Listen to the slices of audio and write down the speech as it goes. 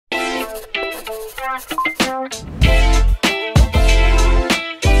As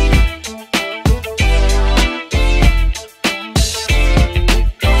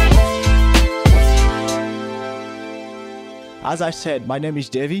I said, my name is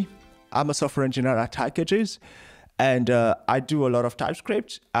Davy. I'm a software engineer at Hackages, and I do a lot of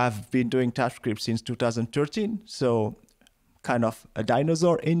TypeScript. I've been doing TypeScript since 2013, so kind of a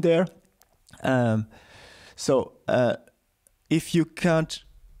dinosaur in there. If you can't,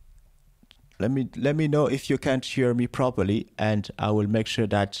 let me know if you can't hear me properly, and I will make sure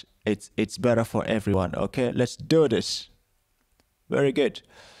that it's better for everyone. Okay, let's do this. Very good.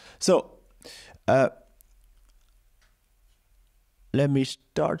 So let me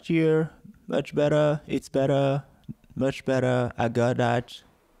start here. Much better. It's better. Much better. I got that.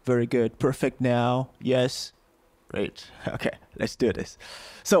 Very good. Perfect now. Yes. Great. Okay, let's do this.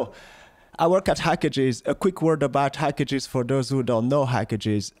 So I work at Hackages. A quick word about Hackages for those who don't know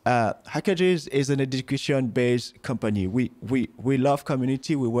Hackages. Hackages is an education-based company. We love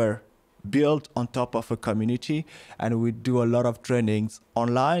community. We were built on top of a community, and we do a lot of trainings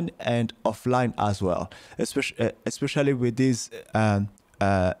online and offline as well, especially with this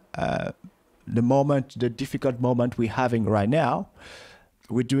the difficult moment we're having right now.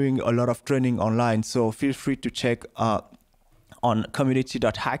 We're doing a lot of training online, so feel free to check on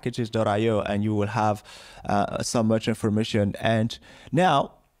community.hackages.io, and you will have so much information. And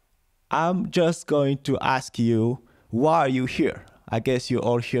now I'm just going to ask you, why are you here? I guess you're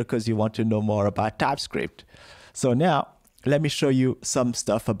all here because you want to know more about TypeScript. So now let me show you some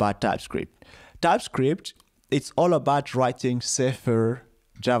stuff about TypeScript. TypeScript, it's all about writing safer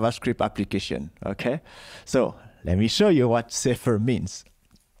JavaScript application, okay? So let me show you what safer means.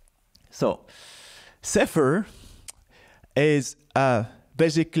 So safer is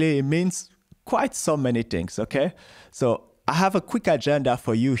basically means quite so many things, okay? So I have a quick agenda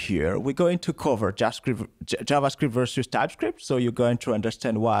for you here. We're going to cover JavaScript versus TypeScript, so you're going to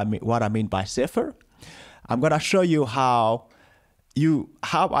understand what I mean by safer. I'm going to show you how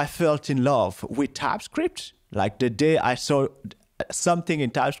I felt in love with TypeScript, like the day I saw something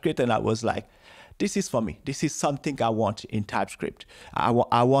in TypeScript and I was like, this is for me. This is something I want in TypeScript. I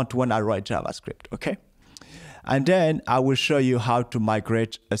want when I write JavaScript, okay? And then I will show you how to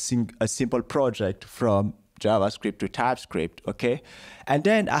migrate a simple project from JavaScript to TypeScript, okay? And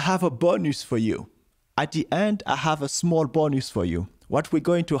then I have a bonus for you. At the end, I have a small bonus for you. What we're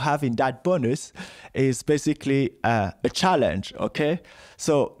going to have in that bonus is basically a challenge, okay?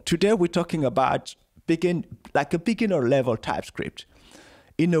 So today we're talking about like a beginner level TypeScript.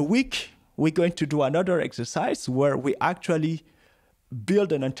 In a week, we're going to do another exercise where we actually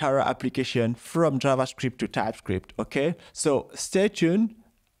build an entire application from JavaScript to TypeScript, okay? So stay tuned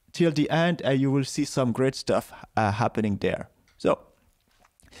till the end, and you will see some great stuff happening there. So,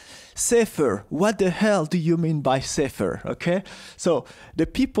 safer. What the hell do you mean by safer? Okay, so the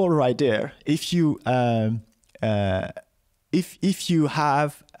people right there. If you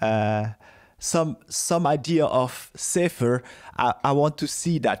have some idea of safer, I want to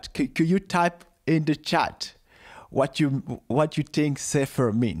see that. Could you type in the chat what you think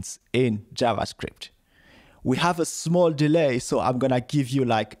safer means in JavaScript? We have a small delay, so I'm gonna give you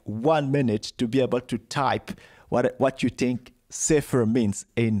like 1 minute to be able to type what you think safer means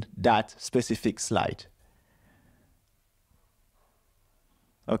in that specific slide.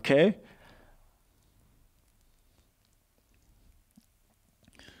 Okay?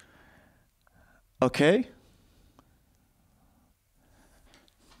 Okay?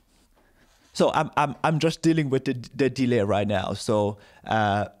 So I'm just dealing with the delay right now. So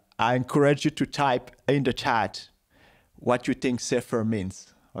I encourage you to type in the chat what you think safer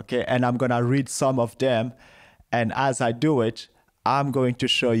means, okay? And I'm gonna read some of them, and as I do it, I'm going to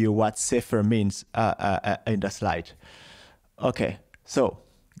show you what safer means in the slide. Okay, so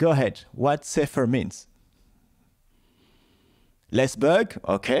go ahead. What safer means? Less bug,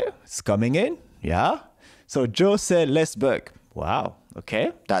 okay, it's coming in, yeah. So Joe said less bug. Wow,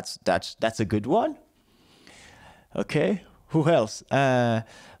 okay, that's a good one. Okay. Who else?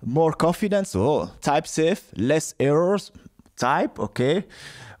 More confidence. Oh, type safe, less errors. Type, okay.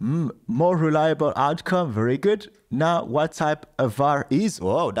 More reliable outcome. Very good. Now, what type a var is?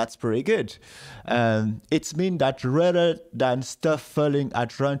 Oh, that's pretty good. It means that rather than stuff failing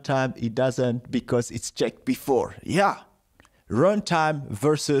at runtime, it doesn't because it's checked before. Yeah. Runtime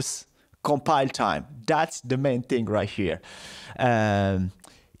versus compile time. That's the main thing right here.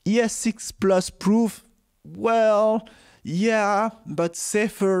 ES6 plus proof. Well, yeah, but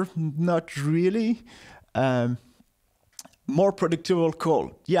safer, not really. More predictable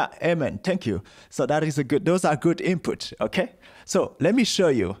code. Yeah, amen. Thank you. So that is those are good input, okay? So let me show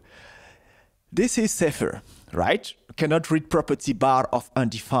you. this is safer, right? Cannot read property bar of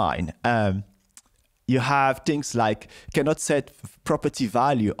undefined. You have things like cannot set property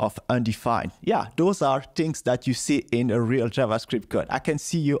value of undefined. Yeah, those are things that you see in a real JavaScript code. I can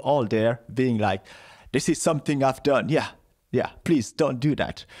see you all there being like, this is something I've done. Yeah, please don't do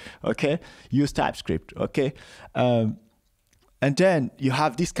that. Okay, use TypeScript. Okay, and then you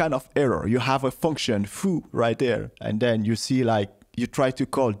have this kind of error. You have a function foo right there, and then you see like you try to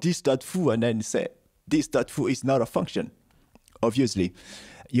call this.foo and then you say this.foo is not a function. Obviously,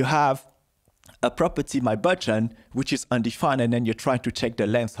 you have a property my button which is undefined, and then you're trying to check the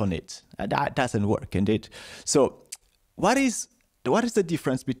length on it, and that doesn't work indeed. So what is the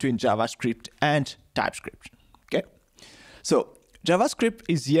difference between JavaScript and TypeScript? Okay, so JavaScript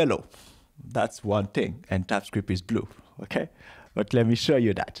is yellow, that's one thing, and TypeScript is blue. Okay, but let me show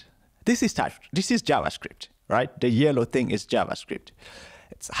you that. This is JavaScript, right? The yellow thing is JavaScript.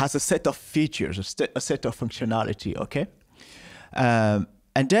 It has a set of features, a set of functionality. Okay, and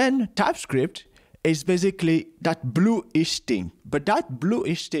then TypeScript is basically that bluish thing, but that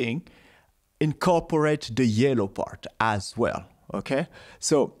bluish thing incorporates the yellow part as well. Okay,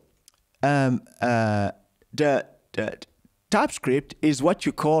 so the TypeScript is what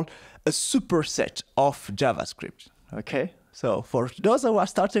you call a superset of JavaScript. Okay, so for those who are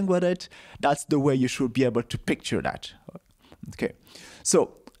starting with it, that's the way you should be able to picture that. Okay,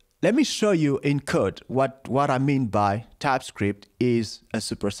 so let me show you in code what I mean by TypeScript is a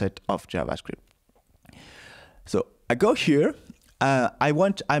superset of JavaScript. So I go here.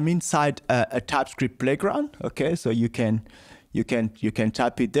 I'm inside a TypeScript playground. Okay, so you can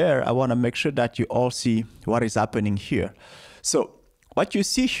type it there. I want to make sure that you all see what is happening here. So what you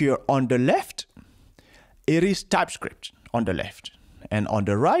see here on the left, it is TypeScript on the left, and on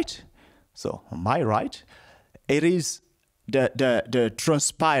the right, so on my right, it is the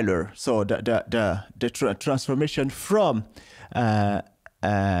transpiler, so the transformation from the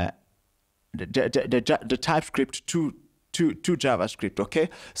TypeScript to JavaScript. Okay,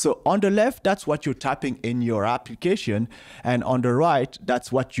 so on the left, that's what you're typing in your application, and on the right,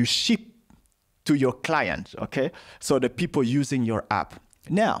 that's what you ship to your client. Okay, so the people using your app.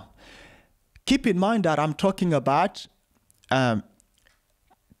 Now, keep in mind that I'm talking about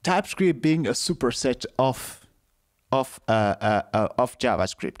TypeScript being a superset of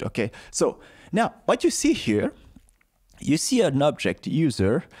JavaScript. Okay, so now what you see here, you see an object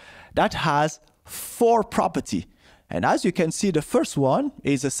user that has 4 properties. And as you can see, the first one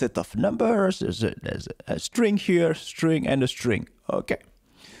is a set of numbers. There's a string here, string, and a string. Okay.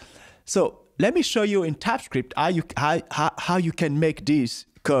 So let me show you in TypeScript how you can make this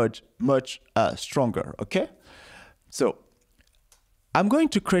code much stronger. Okay. So I'm going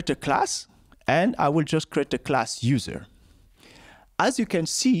to create a class, and I will just create a class user. As you can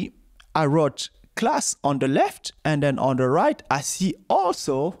see, I wrote class on the left, and then on the right, I see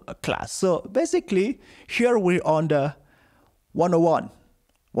also a class. So basically, here we're on the 101.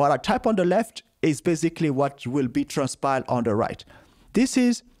 What I type on the left is basically what will be transpiled on the right. This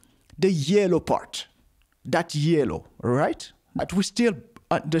is the yellow part, that yellow, right? But we still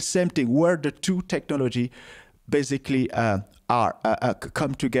the same thing, where the two technology basically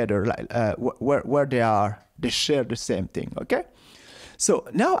come together, like where they share the same thing. Okay. So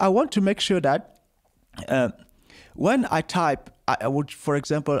now I want to make sure that when I type, I would, for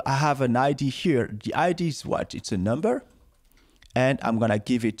example, I have an ID here. The ID is what? It's a number, and I'm gonna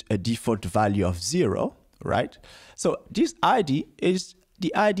give it a default value of 0, right? So this ID is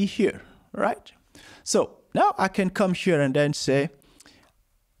the ID here, right? So now I can come here and then say,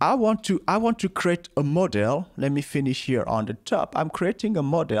 I want to create a model. Let me finish here on the top. I'm creating a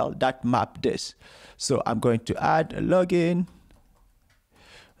model that map this. So I'm going to add a login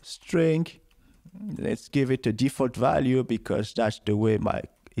string. Let's give it a default value because that's the way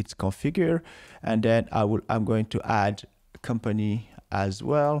it's configured. And then I'm going to add company as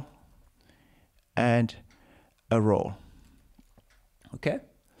well and a role. Okay.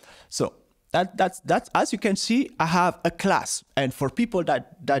 So that's as you can see, I have a class, and for people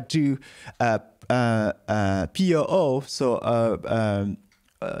that do POO, so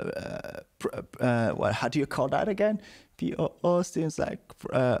how do you call that again? POO seems like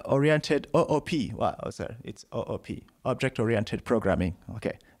oriented OOP. Wow, sorry, it's OOP, object-oriented programming.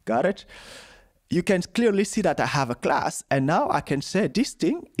 Okay, got it. You can clearly see that I have a class, and now I can say this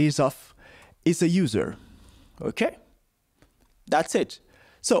thing is a user. Okay, that's it.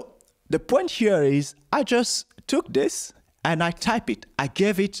 So the point here is I just took this and I type it. I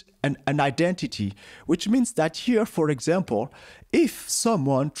gave it an identity, which means that here, for example, if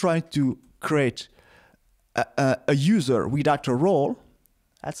someone trying to create a user without a role,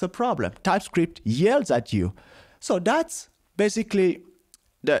 That's a problem. TypeScript yells at you. So that's basically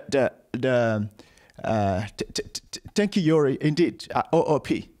thank you, Yuri, indeed. OOP,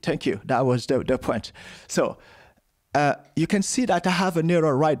 thank you. That was the point. So you can see that I have an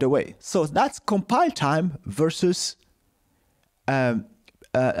error right away. So that's compile time versus the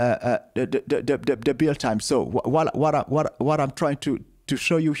build time. So what I'm trying to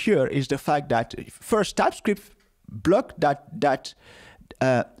show you here is the fact that first TypeScript block that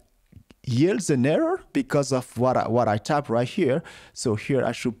yields an error because of what I type right here. So here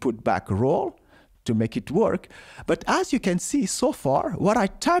I should put back roll to make it work. But as you can see so far, what I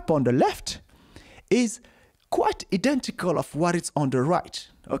type on the left is quite identical of what is on the right.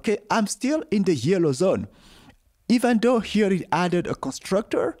 Okay, I'm still in the yellow zone. Even though here it added a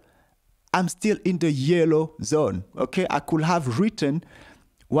constructor, I'm still in the yellow zone. Okay, I could have written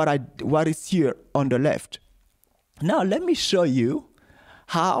what is here on the left. Now let me show you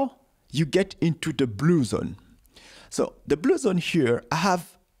how you get into the blue zone. So the blue zone here, I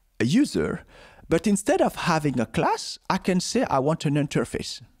have a user, but instead of having a class, I can say I want an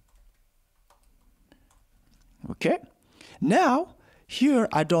interface. Okay. Now here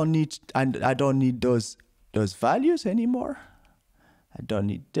I don't need those values anymore. I don't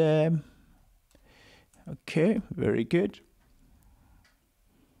need them. Okay, very good.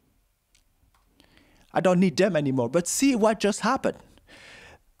 I don't need them anymore. But see what just happened.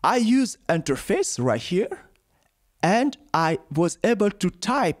 I use interface right here, and I was able to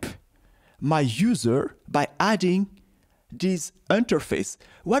type my user by adding this interface.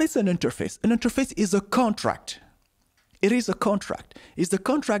 What is an interface? An interface is a contract. It is a contract. It's the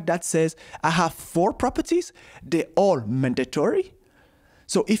contract that says I have 4 properties. They're all mandatory.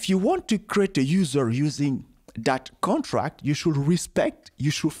 So if you want to create a user using that contract, you should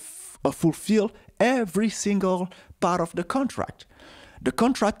fulfill every single part of the contract. The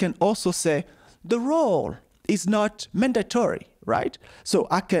contract can also say the role is not mandatory, right? So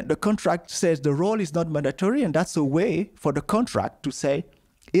the contract says the role is not mandatory, and that's a way for the contract to say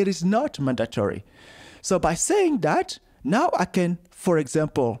it is not mandatory. So by saying that, now I can, for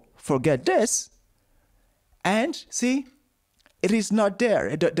example, forget this, and see, it is not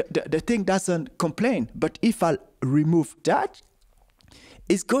there. The thing doesn't complain. But if I remove that,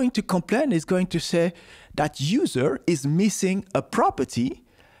 it's going to complain. It's going to say that user is missing a property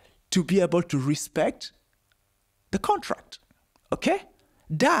to be able to respect the contract. Okay?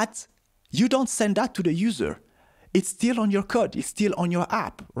 That, you don't send that to the user. It's still on your code. It's still on your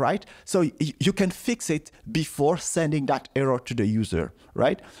app, right? So you can fix it before sending that error to the user,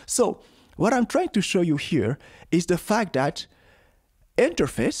 right? So what I'm trying to show you here is the fact that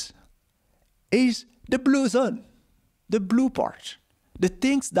interface is the blue zone, the blue part. The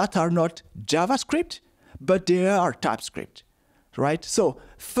things that are not JavaScript, but they are TypeScript, right? So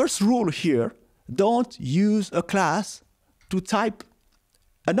first rule here, don't use a class to type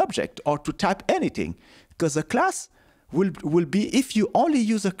an object or to type anything, because a class will be, if you only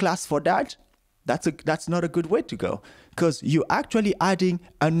use a class for that, that's not a good way to go, because you're actually adding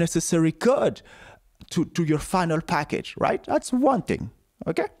unnecessary code to your final package, right? That's one thing,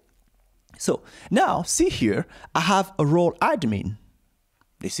 okay? So now see here, I have a role admin.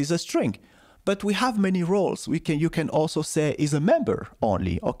 This is a string, but we have many roles. You can also say is a member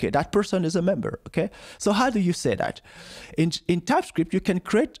only. Okay, that person is a member. Okay, so how do you say that? In TypeScript, you can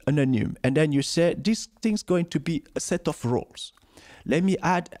create an enum, and then you say this thing's going to be a set of roles. Let me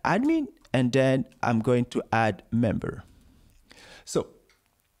add admin, and then I'm going to add member. So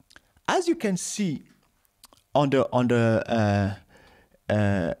as you can see on the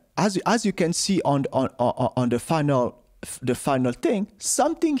final thing,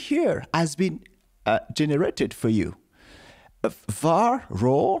 something here has been generated for you. A var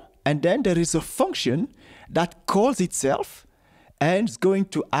role, and then there is a function that calls itself and is going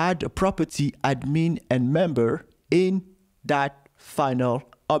to add a property admin and member in that final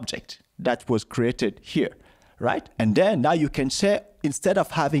object that was created here, right? And then now you can say, instead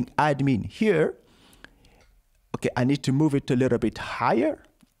of having admin here, okay, I need to move it a little bit higher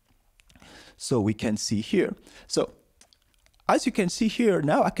so we can see here. So as you can see here,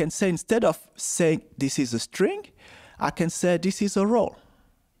 now I can say, instead of saying this is a string, I can say this is a role,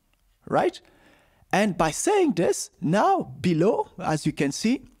 right? And by saying this, now below, as you can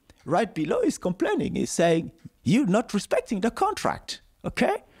see, right below is complaining. It's saying, you're not respecting the contract,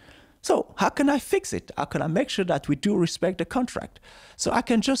 okay? So how can I fix it? How can I make sure that we do respect the contract? So I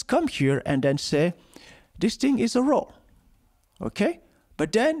can just come here and then say, this thing is a role, okay?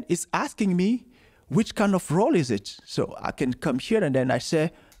 But then it's asking me, which kind of role is it? So I can come here and then I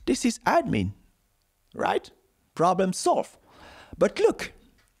say, this is admin, right? Problem solved. But look,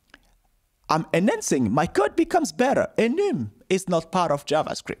 I'm enhancing, my code becomes better. Enum is not part of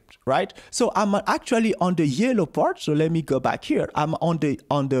JavaScript, right? So I'm actually on the yellow part. So let me go back here. I'm on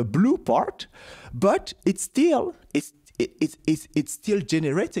the blue part, but it's still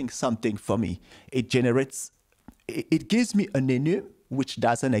generating something for me. It gives me an enum, which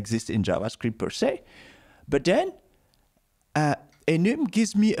doesn't exist in JavaScript per se. But then enum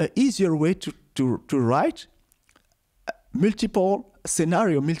gives me an easier way to write multiple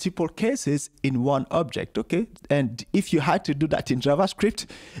cases in one object, okay? And if you had to do that in JavaScript,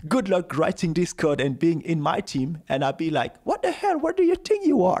 good luck writing this code and being in my team, and I'd be like, what the hell, where do you think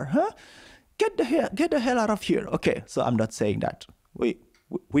you are, huh? Get the hell out of here. Okay, so I'm not saying that. We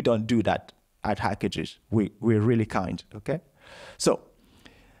don't do that at Hackages. We're really kind, okay? So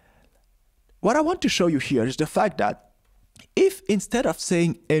what I want to show you here is the fact that if instead of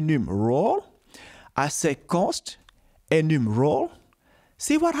saying enum role, I say const enum role,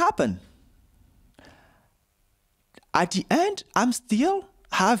 see what happened. At the end, I'm still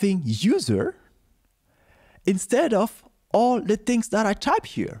having user instead of all the things that I type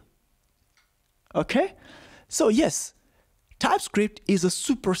here. Okay? So yes, TypeScript is a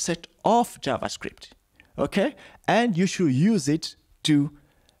superset of JavaScript. Okay? And you should use it to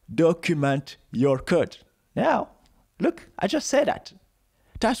document your code. Now, look, I just said that.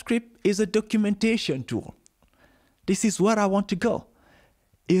 TypeScript is a documentation tool. This is where I want to go.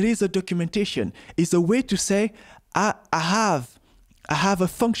 It is a documentation. It's a way to say, I have a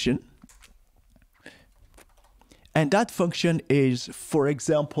function, and that function is, for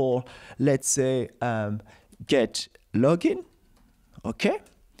example, let's say get login, okay?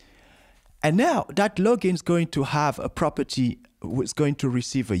 And now that login is going to have a property, it's going to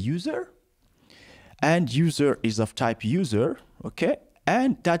receive a user, and user is of type user, okay?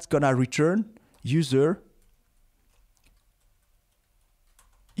 And that's gonna return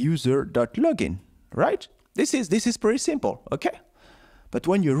user.login, right? This is pretty simple, okay? But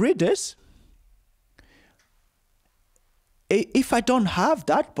when you read this, if I don't have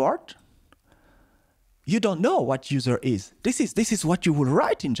that part, you don't know what user is. This is what you will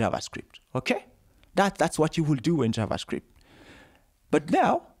write in JavaScript, okay? That's what you will do in JavaScript. But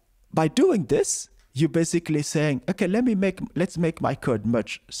now, by doing this, you're basically saying, okay, let's make my code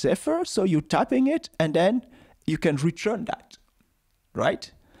much safer. So you're typing it, and then you can return that,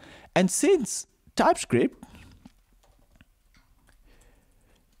 right? And since TypeScript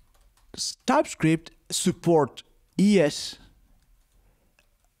support ES,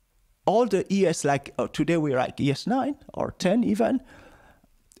 all the ES, like today we write ES 9 or 10 even,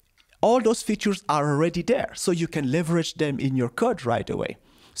 all those features are already there. So you can leverage them in your code right away.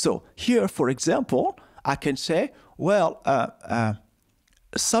 So here, for example, I can say, well,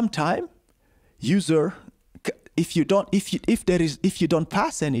 sometime user, if you don't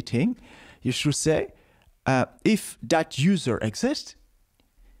pass anything, you should say, if that user exists,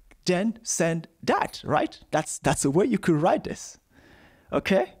 then send that, right? That's a way you could write this,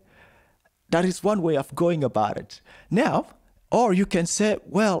 okay? That is one way of going about it. Now, or you can say,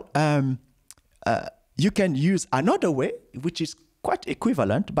 well, you can use another way, which is quite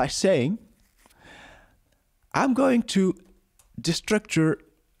equivalent, by saying, I'm going to destructure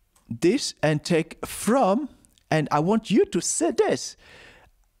this and take from, and I want you to say this.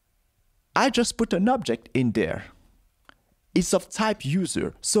 I just put an object in there. It's of type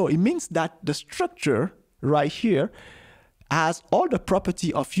user. So it means that the structure right here has all the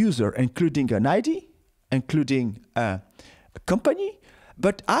property of user, including an ID, including a company,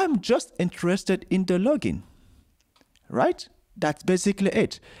 but I'm just interested in the login, right? That's basically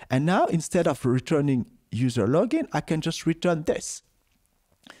it. And now instead of returning user login, I can just return this.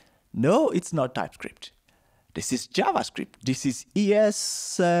 No, it's not TypeScript. This is JavaScript. This is ES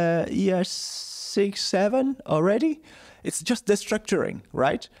 6.7 already. It's just destructuring,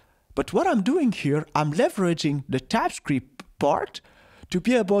 right? But what I'm doing here, I'm leveraging the TypeScript part to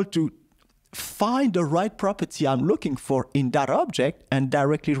be able to find the right property I'm looking for in that object and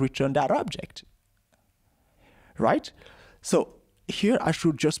directly return that object, right? So here I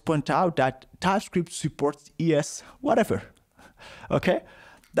should just point out that TypeScript supports ES whatever, okay?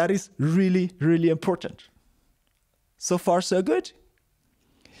 That is really, really important. So far, so good?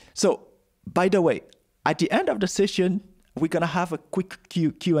 So, by the way, at the end of the session, we're going to have a quick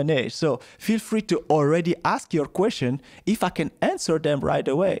Q&A. So feel free to already ask your question. If I can answer them right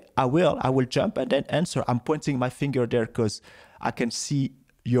away, I will. I will jump and then answer. I'm pointing my finger there because I can see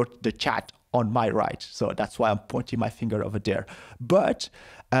the chat on my right. So that's why I'm pointing my finger over there. But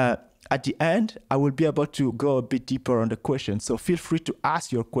at the end, I will be able to go a bit deeper on the question. So feel free to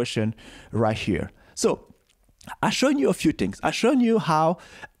ask your question right here. So I've shown you a few things. I've shown you how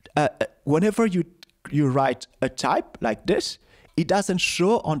whenever you write a type like this, it doesn't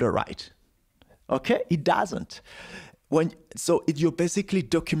show on the right. Okay, it doesn't. You're basically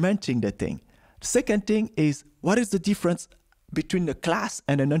documenting the thing. The second thing is, what is the difference between a class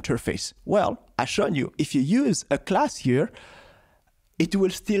and an interface? Well, I've shown you, if you use a class here, it will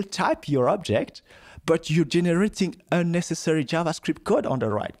still type your object, but you're generating unnecessary JavaScript code on the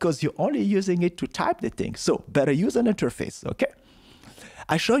right because you're only using it to type the thing. So better use an interface, okay?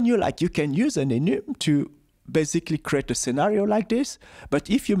 I've shown you like you can use an enum to basically create a scenario like this, but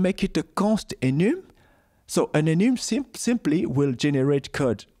if you make it a const enum, so an enum simply will generate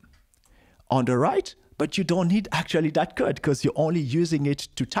code on the right, but you don't need actually that code because you're only using it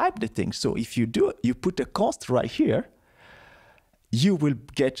to type the thing. So if you put a const right here, you will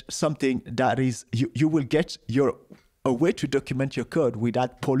get something that is, you will get a way to document your code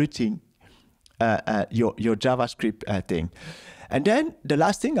without polluting your JavaScript thing. And then the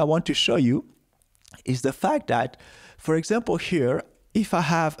last thing I want to show you is the fact that, for example, here, if I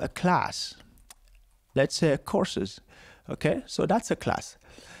have a class, let's say courses, okay? So that's a class.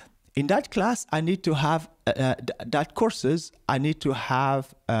 In that class, I need to have, that courses, I need to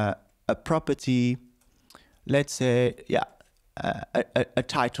have a property, let's say, yeah, a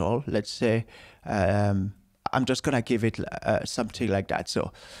title, let's say, I'm just gonna give it something like that.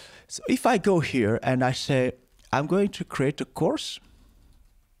 So if I go here and I say, I'm going to create a course,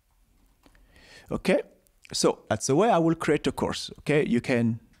 okay? So that's the way I will create a course, okay? You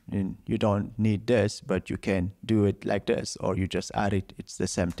don't need this, but you can do it like this, or you just add it, it's the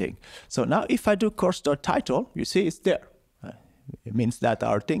same thing. So now if I do course.title, you see it's there. It means that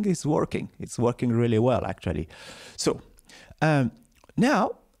our thing is working. It's working really well, actually. So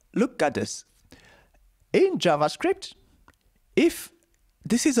now look at this. In JavaScript, if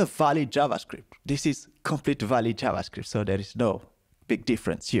this is a valid JavaScript, this is complete valid JavaScript, so there is no big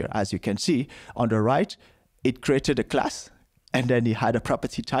difference here. As you can see on the right, it created a class, and then it had a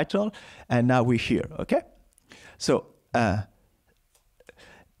property title, and now we're here, okay? So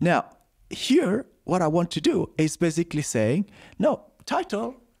now here, what I want to do is basically saying, no,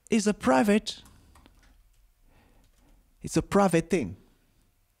 title is a private, it's a private thing,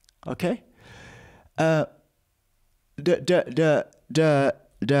 okay?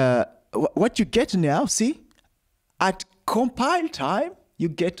 What you get now, see, at compile time, you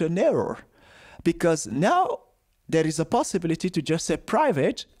get an error because now there is a possibility to just say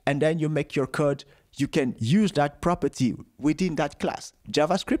private, and then you make your code, you can use that property within that class.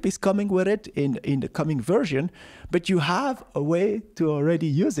 JavaScript is coming with it in the coming version, but you have a way to already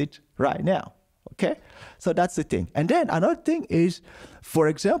use it right now, okay? So that's the thing. And then another thing is, for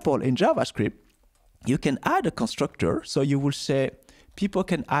example, in JavaScript, you can add a constructor. So you will say, people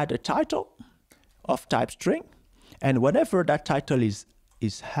can add a title of type string, and whenever that title is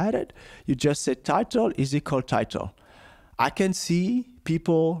added, you just say title is equal title. I can see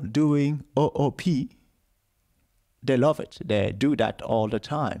people doing OOP. They love it. They do that all the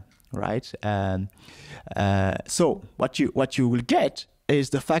time, right? And so what you will get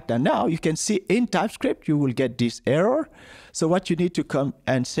is the fact that now you can see in TypeScript you will get this error. So what you need to come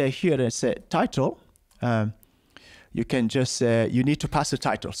and say here and say title. You can just say you need to pass a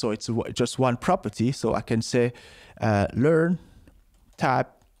title. So it's just one property. So I can say learn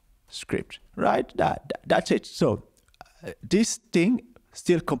TypeScript, right? That's it. So this thing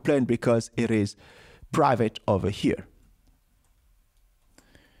still complains because it is private over here.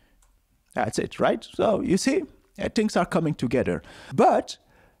 That's it, right? So you see, things are coming together. But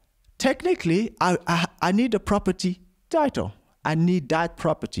technically, I need a property title. I need that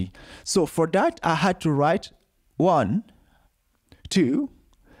property. So for that, I had to write 1, 2,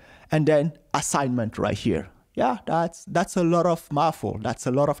 and then assignment right here. Yeah, that's a lot of mouthful. That's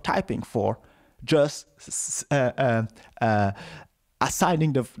a lot of typing for just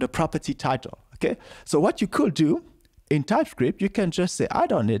assigning the property title, okay? So what you could do in TypeScript, you can just say, I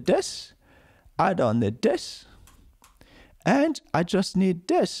don't need this, I don't need this, and I just need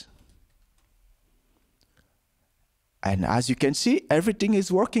this. And as you can see, everything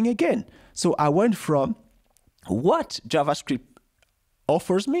is working again. So I went from what JavaScript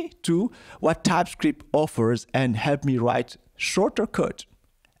offers me to what TypeScript offers and helped me write shorter code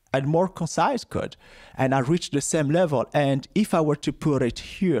and more concise code. And I reached the same level. And if I were to put it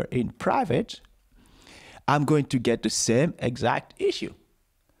here in private, I'm going to get the same exact issue,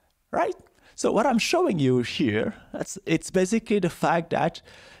 right? So what I'm showing you here, it's basically the fact that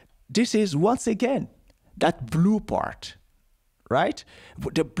this is, once again, that blue part, right?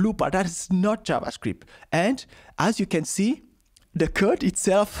 The blue part, that is not JavaScript. And as you can see, the code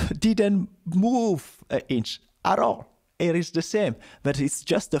itself didn't move an inch at all. it is the same, but it's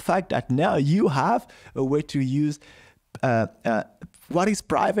just the fact that now you have a way to use what is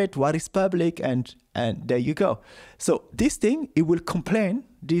private, what is public, and there you go. So this thing, it will complain.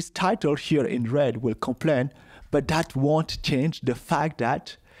 This title here in red will complain, but that won't change the fact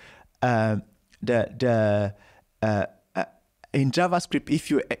that in JavaScript,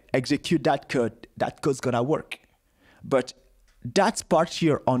 if you execute that code, that code's gonna work. But that part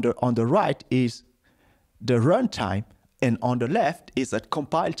here on the right is the runtime, and on the left is at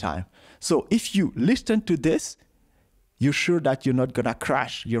compile time. So if you listen to this, you're sure that you're not gonna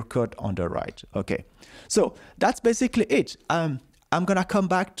crash your code on the right. Okay, so that's basically it. I'm gonna come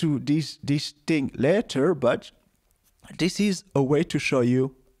back to this thing later, but this is a way to show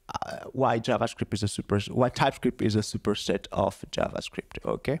you why TypeScript is a superset of JavaScript.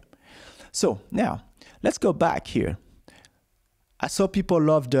 Okay, so now let's go back here. I saw people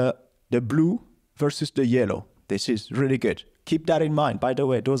love the blue versus the yellow. This is really good. Keep that in mind. By the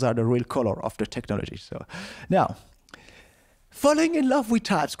way, those are the real color of the technology. So now, falling in love with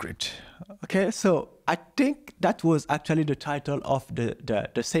TypeScript. Okay, so I think that was actually the title of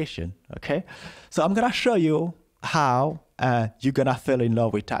the session. Okay, so I'm gonna show you how you're gonna fall in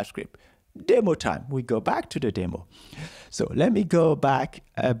love with TypeScript. Demo time. We go back to the demo. So let me go back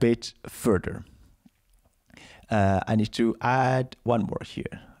a bit further. I need to add one more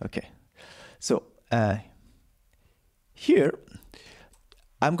here. Okay, so here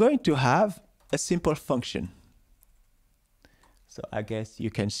I'm going to have a simple function. So I guess you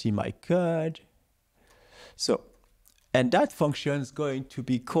can see my code. So, and that function is going to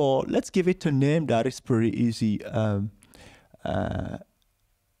be called, let's give it a name that is pretty easy.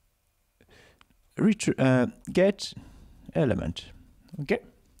 Get element. Okay.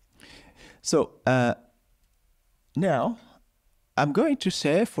 So now I'm going to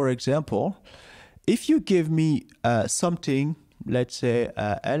say, for example, if you give me something, let's say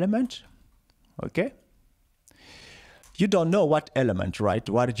element, okay? You don't know what element, right?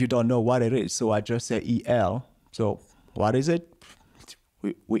 You don't know what it is. So I just say EL. So what is it?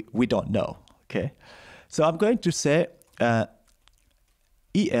 We don't know, okay? So I'm going to say EL.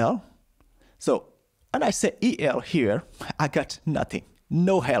 So when I say EL here, I got nothing,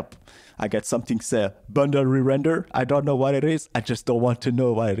 no help. I get something say bundle re-render. I don't know what it is. I just don't want to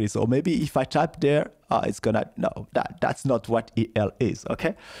know what it is. Or maybe if I type there, it's gonna, no, that's not what EL is,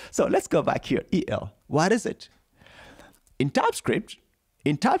 okay? So let's go back here, EL, what is it? In TypeScript,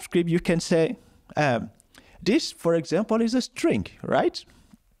 you can say, this, for example, is a string, right?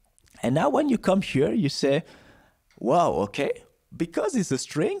 And now when you come here, you say, wow, okay, because it's a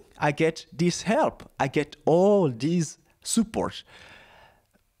string, I get this help. I get all these support.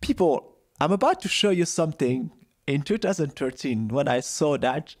 People, I'm about to show you something. In 2013, when I saw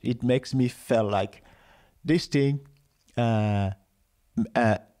that, it makes me feel like this thing,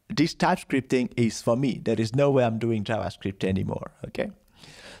 this TypeScript thing is for me. There is no way I'm doing JavaScript anymore, okay?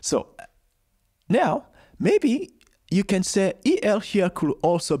 So now, maybe you can say EL here could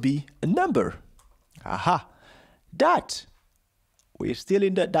also be a number. Aha, that, we're still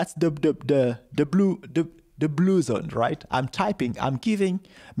in that's the blue zone, right? I'm typing, I'm giving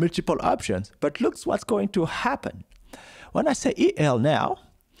multiple options, but look what's going to happen. When I say EL now,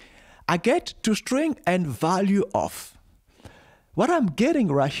 I get to string and value of. What I'm getting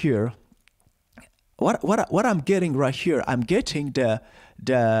right here, what I'm getting right here, I'm getting the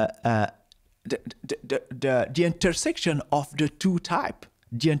intersection of the two type.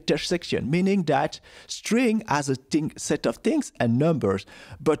 The intersection, meaning that string has a set of things and numbers,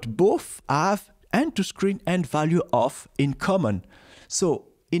 but both have and to string and value of in common. So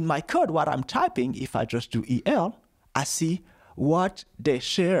in my code, what I'm typing, if I just do EL, I see what they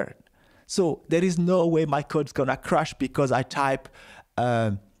share. So there is no way my code's gonna crash because I type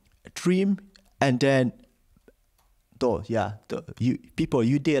trim and then,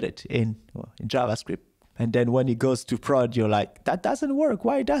 you did it in JavaScript. And then when it goes to prod, you're like, that doesn't work.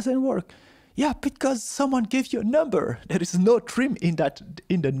 Why it doesn't work? Yeah, because someone gave you a number. There is no trim in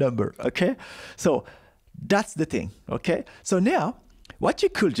the number, okay? So that's the thing, okay? So now, what you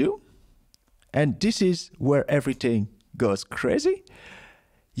could do, and this is where everything goes crazy,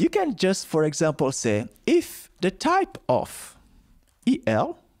 you can just, for example, say, if the type of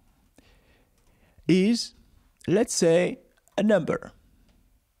EL is, let's say, a number.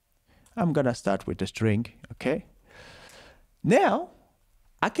 I'm gonna start with the string, okay? Now,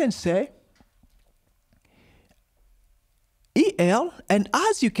 I can say EL, and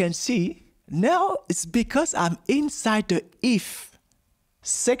as you can see, now it's because I'm inside the if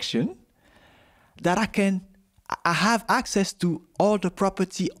section that I have access to all the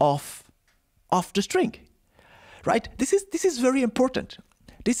property of the string. right? This is very important.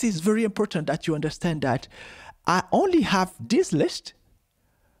 This is very important that you understand that I only have this list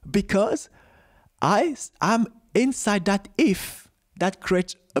because I'm inside that if that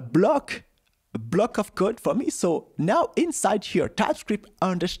creates a block of code for me. So now inside here, TypeScript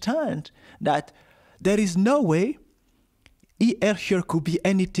understand that there is no way EL here could be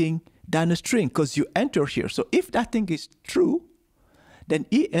anything than a string because you enter here. So if that thing is true, then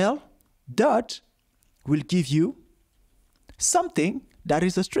EL dot will give you something that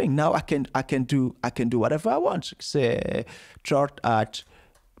is a string. Now I can do whatever I want. Say chart at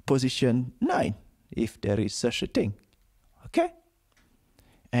position 9 if there is such a thing. Okay?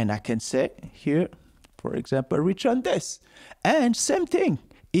 And I can say here, for example, return this. And same thing.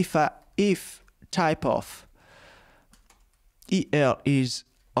 If type of EL is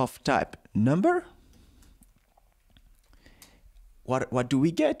of type number, what do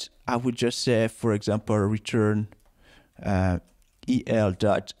we get? I would just say, for example, return EL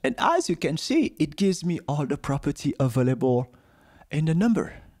dot. And as you can see, it gives me all the property available in the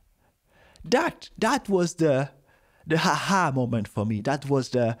number. That was the haha moment for me. That was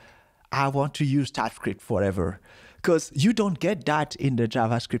the I want to use TypeScript forever, because you don't get that in the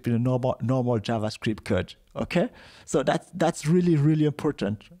JavaScript, in the normal JavaScript code. Okay, so that's really, really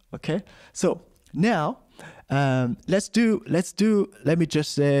important. Okay, so now let me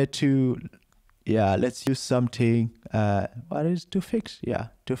just say let's use something. What is to fix? Yeah,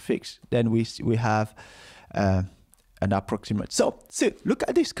 to fix. Then we have an approximate. So look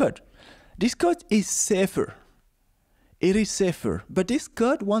at this code. This code is safer. It is safer, but this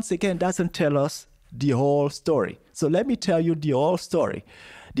code once again doesn't tell us the whole story. So let me tell you the whole story.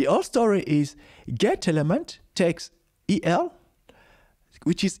 The whole story is get element takes EL,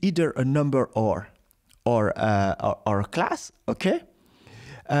 which is either a number or a class. Okay.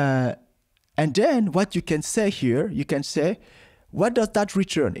 And then what you can say here, you can say, what does that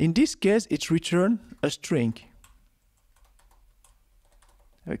return? In this case, it's return a string.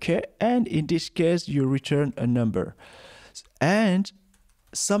 Okay, and in this case, you return a number. And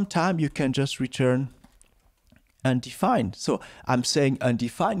sometimes you can just return undefined. So I'm saying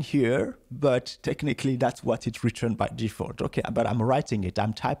undefined here, but technically that's what it returned by default. Okay, but I'm writing it,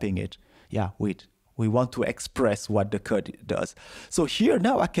 I'm typing it. Yeah, wait. We want to express what the code does. So here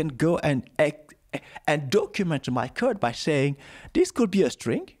now I can go and document my code by saying this could be a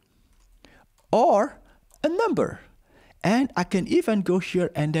string or a number. And I can even go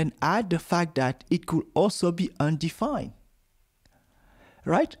here and then add the fact that it could also be undefined.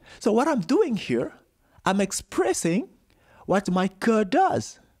 Right? So what I'm doing here, I'm expressing what my code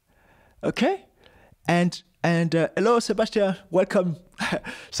does. Okay? And hello, Sebastian, welcome.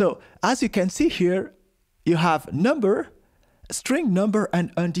 So as you can see here, you have number, string, number,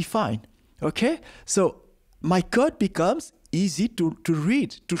 and undefined. Okay? So my code becomes easy to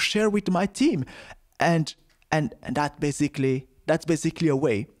read, to share with my team. And that's basically a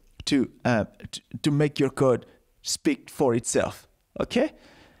way to make your code speak for itself. Okay?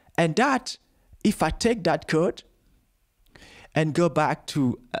 And that, if I take that code and go back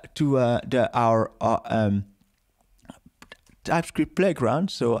to our TypeScript playground.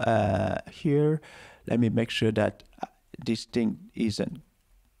 So here, let me make sure that this thing isn't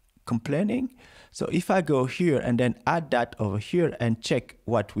complaining. So if I go here and then add that over here and check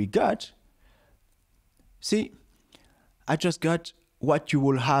what we got, see, I just got what you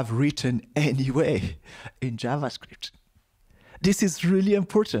will have written anyway in JavaScript. This is really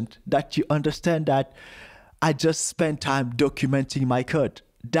important that you understand that I just spent time documenting my code.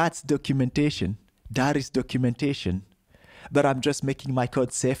 That's documentation. That is documentation. But I'm just making my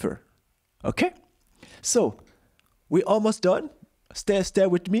code safer. Okay? So we're almost done. Stay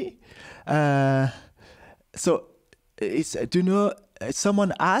with me. So it's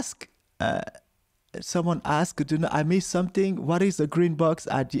someone asked, I missed something. What is the green box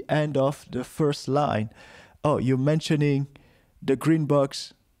at the end of the first line? Oh, you're mentioning the green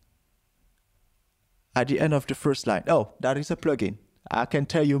box at the end of the first line. Oh, that is a plugin. I can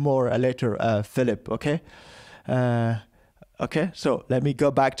tell you more later, Philip, okay? Okay, so let me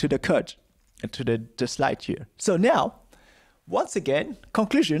go back to the code, to the slide here. So now, once again,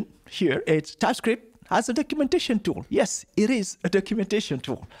 conclusion here, it's TypeScript as a documentation tool. Yes, it is a documentation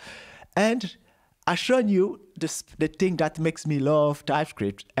tool. And I've shown you the thing that makes me love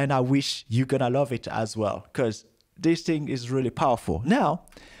TypeScript, and I wish you're gonna love it as well, because this thing is really powerful. Now,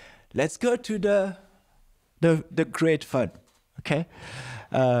 let's go to the great fun, okay?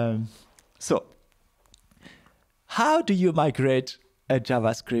 So, how do you migrate a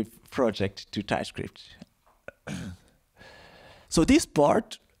JavaScript project to TypeScript? So this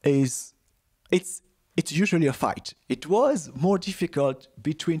part is, it's usually a fight. It was more difficult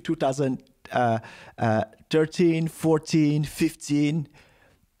between 2013, 14, 15,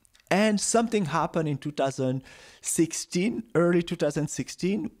 and something happened in 2016, early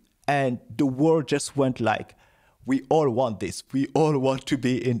 2016, and the world just went like, we all want this. We all want to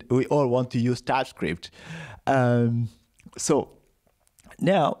be in. We all want to use TypeScript. So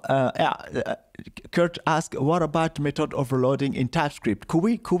now, Kurt asked, "What about method overloading in TypeScript? Could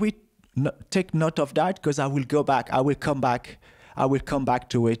we take note of that? Because I will go back. I will come back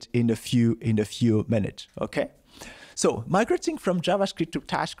to it in a few minutes. Okay. So migrating from JavaScript to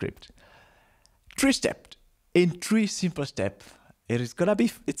TypeScript, 3 steps in 3 simple steps. It is gonna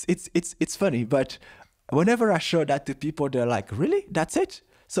be. It's funny, but whenever I show that to people, they're like, "Really? That's it?"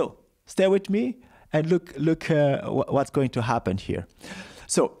 So stay with me and look what's going to happen here.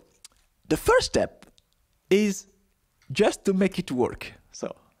 So the first step is just to make it work.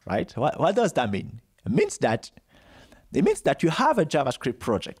 So, right? What does that mean? It means that you have a JavaScript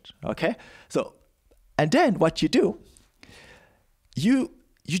project, okay? So, and then what you do, you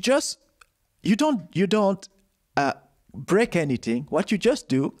don't break anything. What you just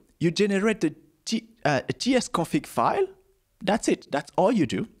do, you generate a tsconfig file. That's it. That's all you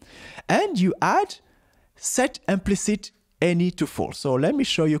do. And you add set implicit any to false. So let me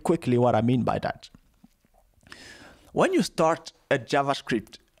show you quickly what I mean by that. When you start a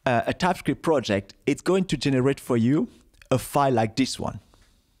JavaScript, a TypeScript project, it's going to generate for you a file like this one.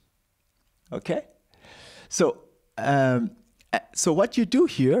 Okay? So, so what you do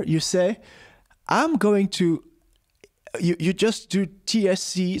here, you say, I'm going to, you just do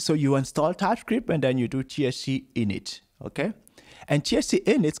tsc, so you install TypeScript and then you do tsc init, okay? And tsc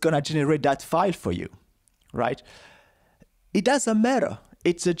init's gonna generate that file for you, right? It doesn't matter.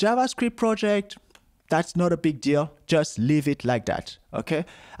 It's a JavaScript project. That's not a big deal. Just leave it like that, okay?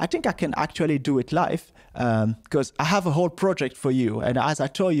 I think I can actually do it live because I have a whole project for you. And as I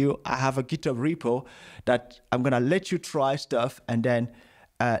told you, I have a GitHub repo that I'm gonna let you try stuff. And then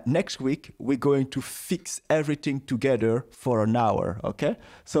next week, we're going to fix everything together for an hour, okay?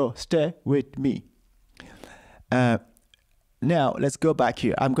 So stay with me. Now let's go back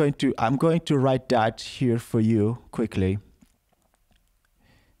here. I'm going to write that here for you quickly.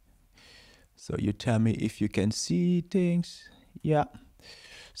 So you tell me if you can see things. Yeah.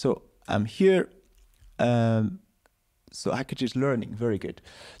 So I'm here. So Hackages learning, very good.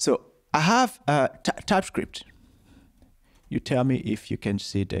 So I have TypeScript. You tell me if you can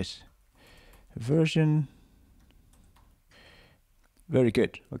see this version. Very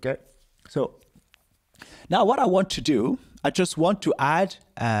good. Okay. So now what I want to do, I just want to add.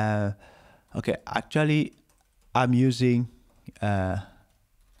 Okay. Actually, I'm using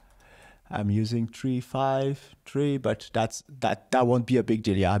 353, but that won't be a big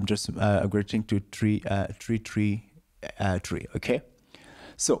deal. Yeah, I'm just agreeing to 333. Okay.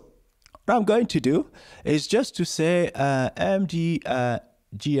 So what I'm going to do is just to say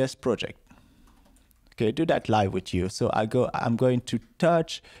md.js project. Okay, do that live with you. So I'm going to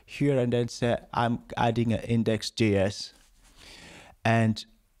touch here and then say I'm adding an index.js, and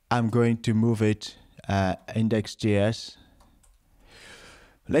I'm going to move it index.js.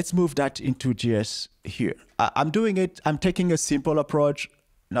 Let's move that into JS here. I'm taking a simple approach,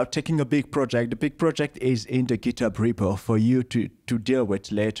 not taking a big project. The big project is in the GitHub repo for you to deal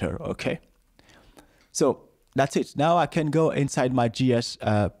with later, okay? So that's it. Now I can go inside my JS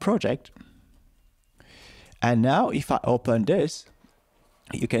project. And now if I open this,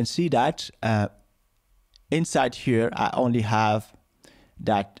 you can see that inside here, I only have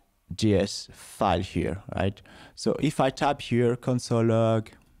that JS file here, right? So if I tap here, console log,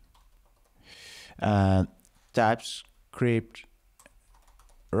 TypeScript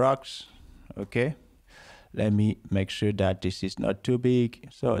rocks, okay? Let me make sure that this is not too big.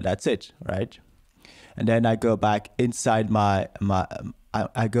 So that's it, right? And then I go back inside my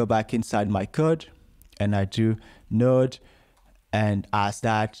code, and I do node and ask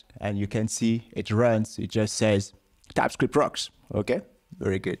that, and you can see it runs. It just says TypeScript rocks, okay?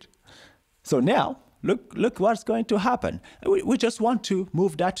 Very good. So now, look what's going to happen. We just want to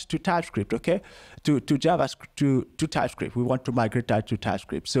move that to TypeScript, okay? To JavaScript, to TypeScript. We want to migrate that to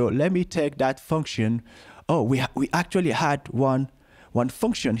TypeScript. So let me take that function. Oh, we actually had one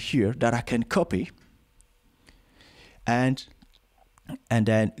function here that I can copy and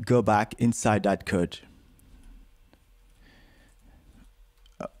then go back inside that code.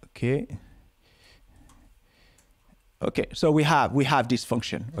 Okay. Okay, so we have this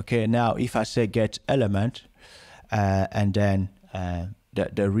function. Okay, now if I say get element, and then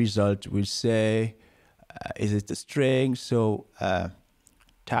the result will say, is it a string? So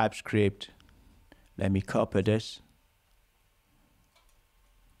TypeScript Let me copy this.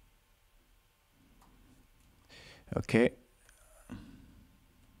 Okay.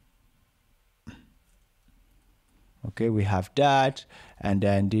 Okay, we have that, and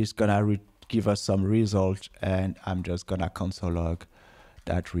then this is gonna give us some result, and I'm just gonna console log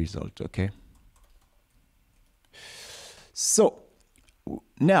that result. Okay. So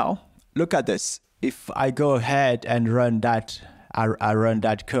now look at this. If I go ahead and run that, I run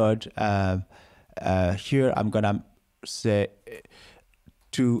that code. Here I'm gonna say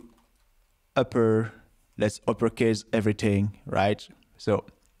to let's uppercase everything, right? So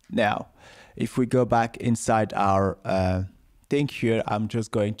now if we go back inside our thing here, I'm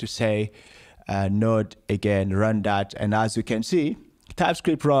just going to say node again, run that, and as you can see,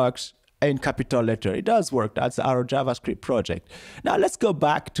 TypeScript works in capital letter. It does work. That's our JavaScript project. Now let's go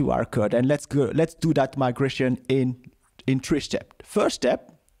back to our code and let's do that migration in 3 steps.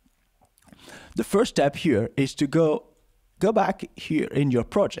 The first step here is to go back here in your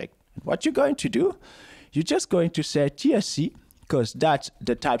project. What you're going to do, you're just going to say TSC, because that's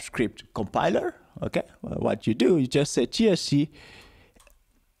the TypeScript compiler. Okay, well, what you do, you just say TSC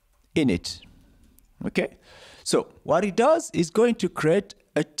init. Okay, so what it does is going to create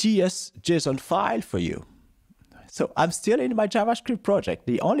a TS JSON file for you. So I'm still in my JavaScript project.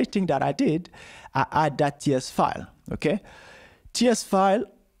 The only thing that I did, I add that TS file. Okay, TS file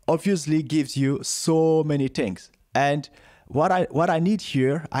obviously gives you so many things, and what I need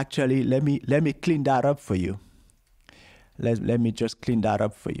here, actually, let me clean that up for you. Let me just clean that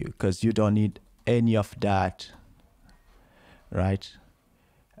up for you, because you don't need any of that, right?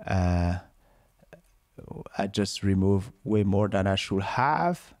 I just remove way more than I should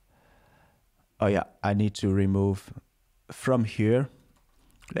have. Oh yeah, I need to remove from here.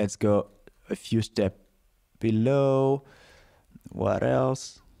 Let's go a few steps below. What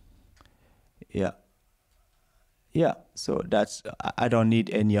else? Yeah, so that's, I don't need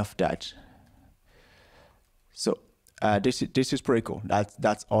any of that. So this is pretty cool.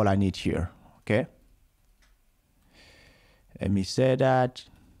 That's all I need here. Okay, let me say that,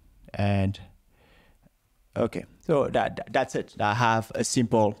 and okay, so that's it. I have a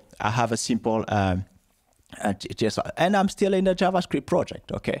simple JSON, and I'm still in the JavaScript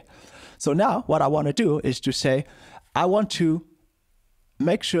project. Okay, so now what I want to do is to say, I want to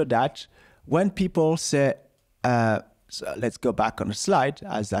make sure that when people say, so let's go back on the slide.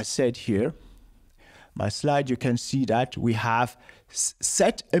 As I said here, my slide, you can see that we have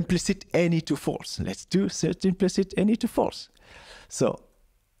set implicit any to false. Let's do set implicit any to false. So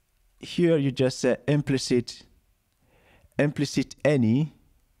here you just say implicit any,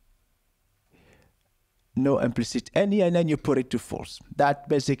 no implicit any, and then you put it to false. That's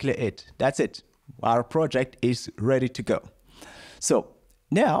basically it. That's it. Our project is ready to go. So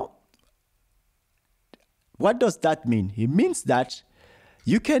now, what does that mean? It means that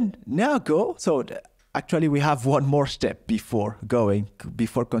you can now go. So actually, we have one more step before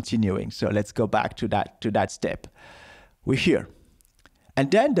continuing. So let's go back to that step. We're here. And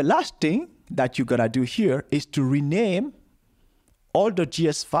then the last thing that you're gonna do here is to rename all the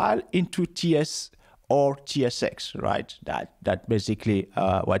GS file into TS or TSX, right? That basically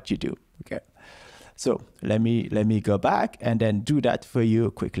what you do. Okay. So let me go back and then do that for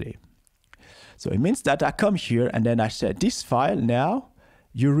you quickly. So it means that I come here and then I said this file now,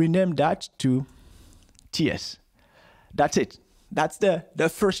 you rename that to TS. That's it. That's the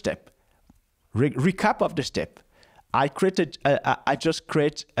first step. Recap of the step. I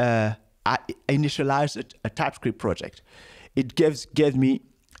initialized a TypeScript project. It gave me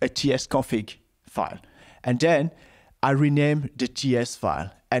a TS config file. And then I renamed the TS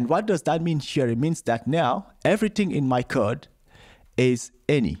file. And what does that mean here? It means that now everything in my code is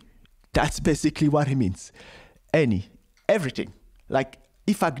any. That's basically what it means. Any, everything. Like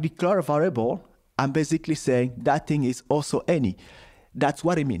if I declare a variable, I'm basically saying that thing is also any. That's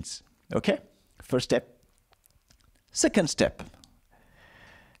what it means. Okay? First step. Second step.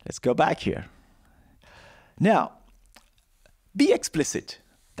 Let's go back here. Now, be explicit.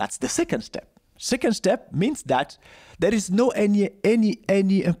 That's the second step. Second step means that there is no any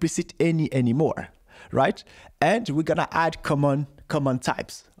implicit any anymore, right? And we're gonna add common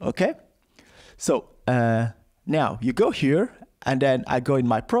types. Okay? So now you go here, and then I go in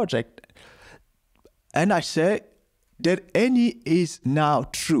my project, and I say that any is now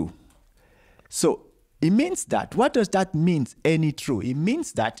true. So it means that, what does that mean, any true? It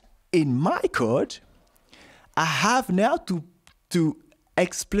means that in my code, I have now to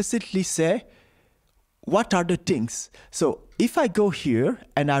explicitly say what are the things. So if I go here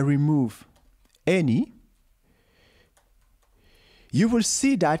and I remove any, you will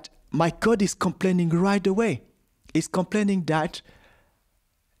see that my code is complaining right away. It's complaining that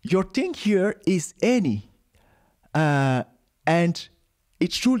your thing here is any, and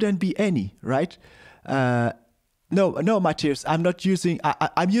it shouldn't be any, right? No, Matthias, I'm not using.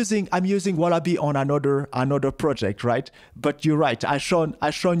 I'm using Wallaby on another project, right? But you're right. I'm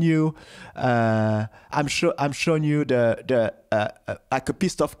showing you. I'm showing you the like a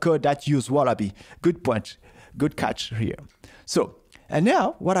piece of code that use Wallaby. Good point. Good catch here. So, and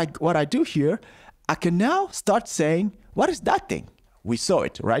now what I do here, I can now start saying, what is that thing? We saw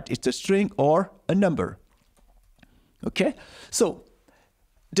it, right? It's a string or a number. Okay. So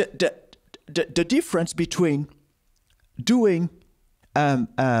the difference between doing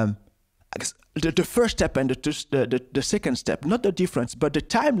the first step and the second step, not the difference, but the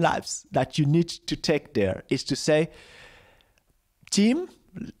time lapse that you need to take there is to say, team,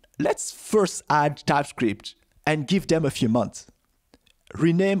 let's first add TypeScript and give them a few months.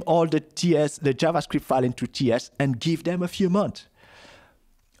 Rename all the JavaScript file into TS and give them a few months.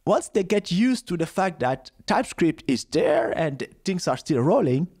 Once they get used to the fact that TypeScript is there and things are still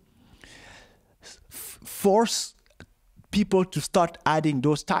rolling, force people to start adding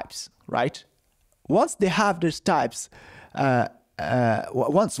those types, right? Once they have those types,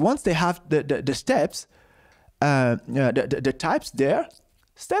 once they have the steps, the types there,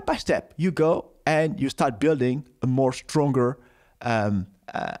 step by step, you go and you start building a more stronger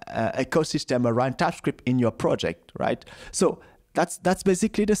ecosystem around TypeScript in your project, right? So that's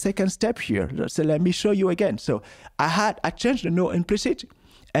basically the second step here. So let me show you again. So I changed the no implicit,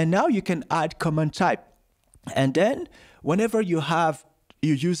 and now you can add command type, and then whenever you're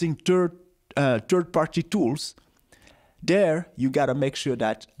using third-party tools, there you gotta make sure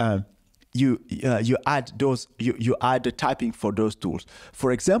that you add the typing for those tools.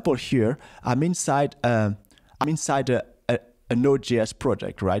 For example, here I'm inside a Node.js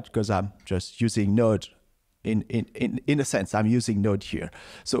project, right? Because I'm just using Node. In a sense, I'm using Node here.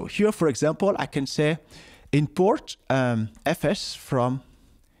 So here, for example, I can say import fs from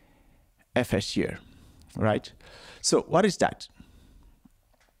fs here, right? So what is that?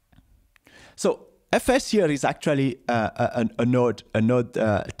 So fs here is actually a node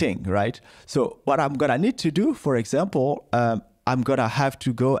thing, right? So what I'm gonna need to do, for example, I'm gonna have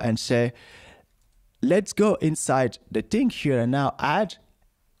to go and say, let's go inside the thing here and now add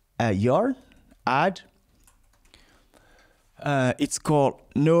a yarn, add. It's called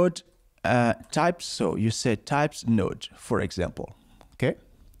node types. So you say types node, for example. Okay.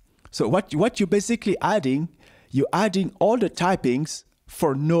 So what you're basically adding, you're adding all the typings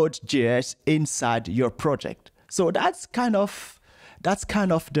for Node.js inside your project. So that's kind of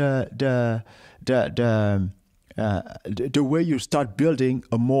the way you start building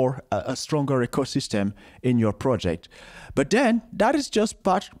a stronger ecosystem in your project. But then that is just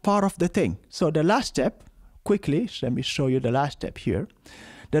part of the thing. So the last step, quickly, let me show you the last step here.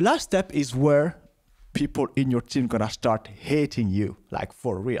 The last step is where people in your team gonna start hating you, like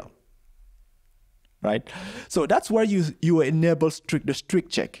for real. Right? So that's where you enable the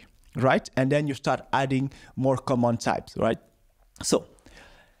strict check, right? And then you start adding more command types, right? So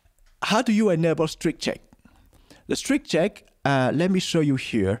how do you enable strict check? The strict check, let me show you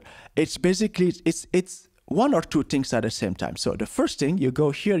here. It's basically, it's one or two things at the same time. So the first thing, you go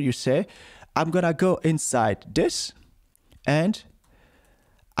here, you say, I'm gonna go inside this, and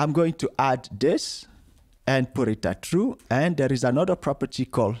I'm going to add this and put it at true. And there is another property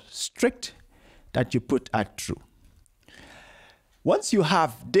called strict that you put at true. Once you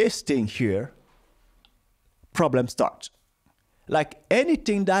have this thing here, problem starts. Like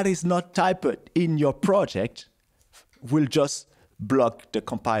anything that is not typed in your project will just block the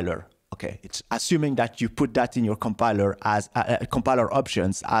compiler. Okay, it's assuming that you put that in your compiler as compiler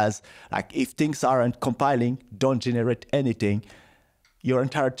options as like if things aren't compiling, don't generate anything, your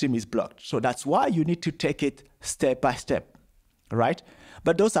entire team is blocked. So that's why you need to take it step by step, right?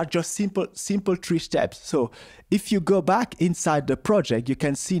 But those are just simple 3 steps. So if you go back inside the project, you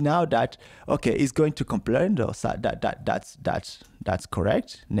can see now that, okay, it's going to complain. That's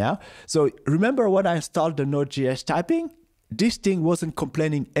correct now. So remember when I installed the Node.js typing, this thing wasn't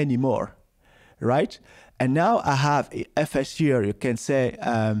complaining anymore, right? And now I have fs here. You can say,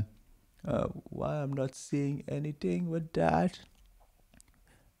 why I'm not seeing anything with that.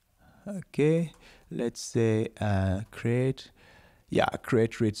 Okay, let's say create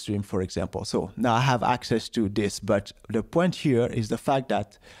read stream, for example. So now I have access to this, but the point here is the fact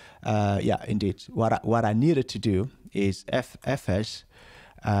that, yeah, indeed, what I needed to do is fs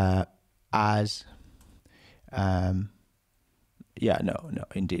as, yeah, no,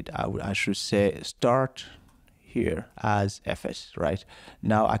 indeed, I should say start here as fs, right?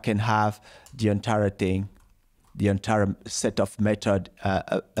 Now I can have the entire thing, the entire set of method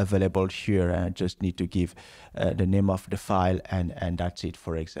available here, and I just need to give the name of the file, and that's it,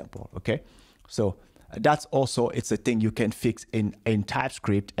 for example. Okay, so that's also, it's a thing you can fix in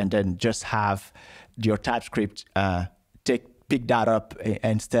TypeScript, and then just have your TypeScript pick that up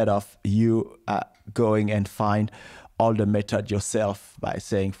instead of you going and find all the method yourself by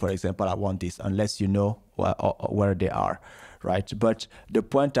saying, for example, I want this, unless you know where they are, right? But the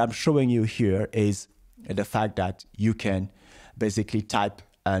point I'm showing you here is the fact that you can basically type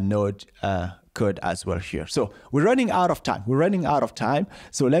a node code as well here. So we're running out of time.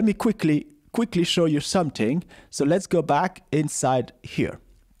 So let me quickly show you something. So let's go back inside here.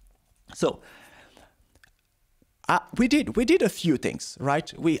 So we did a few things,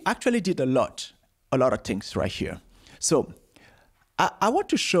 right? We actually did a lot of things right here. So I want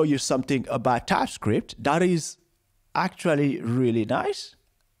to show you something about TypeScript that is actually really nice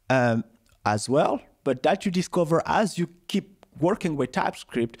as well, but that you discover as you keep working with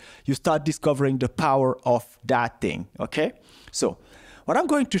TypeScript, you start discovering the power of that thing, okay? So what I'm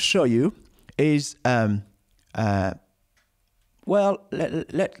going to show you is, well,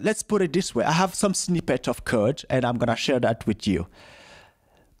 let's put it this way. I have some snippet of code, and I'm gonna share that with you.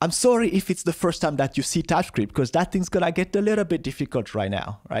 I'm sorry if it's the first time that you see TypeScript, because that thing's gonna get a little bit difficult right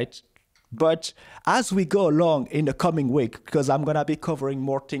now, right? But as we go along in the coming week, because I'm gonna be covering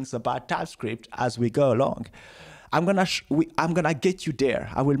more things about TypeScript as we go along, I'm gonna get you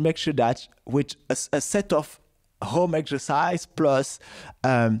there. I will make sure that with a set of home exercise plus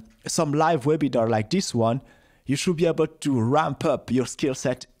some live webinar like this one, you should be able to ramp up your skill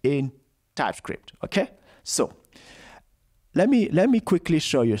set in TypeScript. Okay, so let me quickly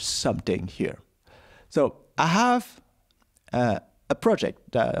show you something here. So I have a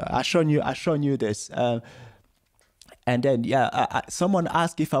project. I shown you this, and then someone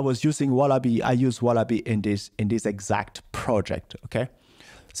asked if I was using Wallaby. I use Wallaby in this exact project. Okay,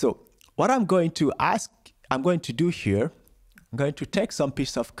 so what I'm going to do here, I'm going to take some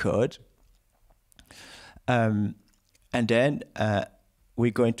piece of code, and then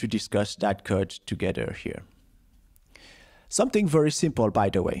we're going to discuss that code together here. Something very simple, by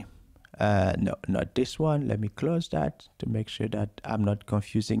the way. No, not this one. Let me close that to make sure that I'm not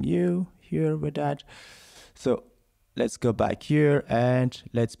confusing you here with that. So let's go back here and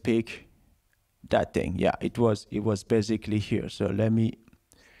let's pick that thing. Yeah, it was basically here. So let me,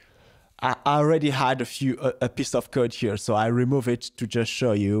 I already had a piece of code here, so I remove it to just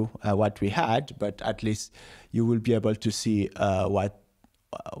show you what we had, but at least you will be able to see what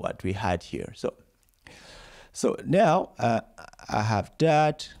we had here. So now I have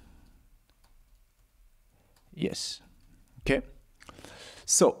that. Yes. Okay.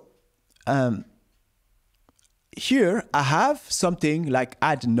 So here I have something like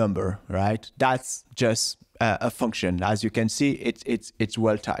add number, right? That's just a function. As you can see, it's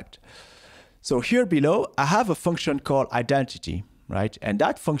well typed. So here below, I have a function called identity, right? And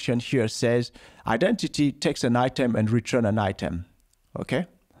that function here says identity takes an item and return an item. Okay.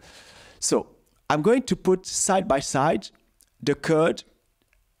 So I'm going to put side by side the code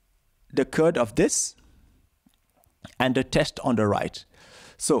of this and the test on the right.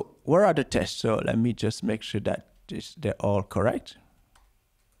 So where are the tests? So let me just make sure that they're all correct.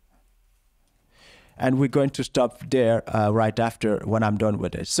 And we're going to stop there right after when I'm done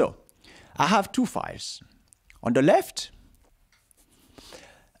with it. So I have two files. On the left,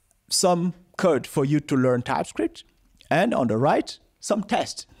 some code for you to learn TypeScript, and on the right, some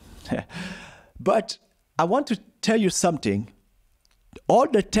tests. But I want to tell you something. All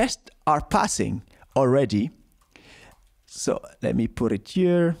the tests are passing already. So let me put it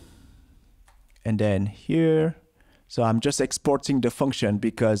here and then here. So I'm just exporting the function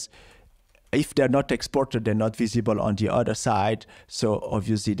because if they're not exported, they're not visible on the other side. So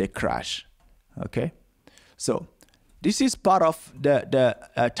obviously they crash. Okay. So this is part of the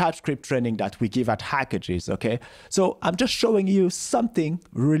TypeScript training that we give at Hackages. Okay. So I'm just showing you something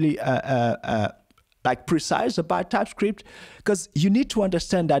really like precise about TypeScript, because you need to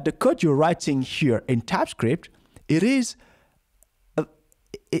understand that the code you're writing here in TypeScript, it's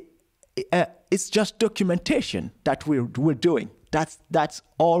just documentation that we're doing. That's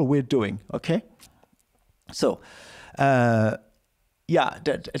all we're doing. Okay. So yeah,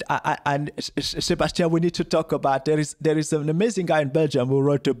 and Sebastian, we need to talk about, there is an amazing guy in Belgium who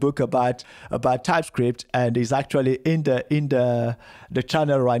wrote a book about TypeScript, and he's actually in the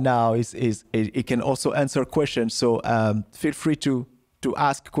channel right now. He can also answer questions. So feel free to to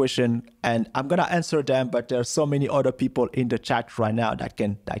ask question, and I'm gonna answer them, but there are so many other people in the chat right now that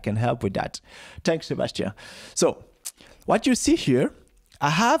can help with that. Thanks, Sebastian. So what you see here, I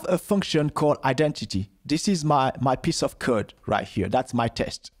have a function called identity. This is my piece of code right here. That's my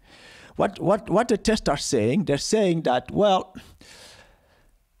test. What the tests are saying, they're saying that, well,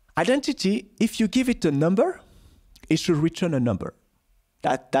 identity, if you give it a number, it should return a number.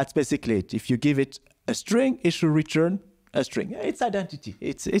 That's basically it. If you give it a string, it should return a string. It's identity.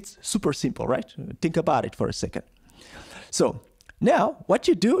 It's super simple, right? Think about it for a second. So now what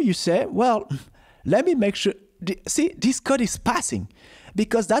you do, you say, well, let me make sure. See, this code is passing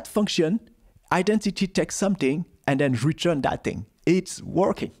because that function identity takes something and then return that thing. It's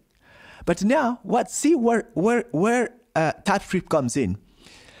working. But now see where TypeScript comes in.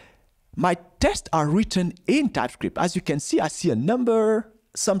 My tests are written in TypeScript. As you can see, I see a number,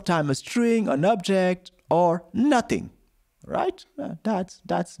 sometimes a string, an object, or nothing, right?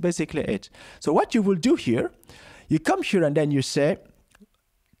 That's basically it. So what you will do here, you come here and then you say,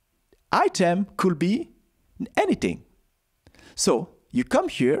 item could be anything. So you come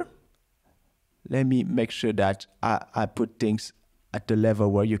here. Let me make sure that I put things at the level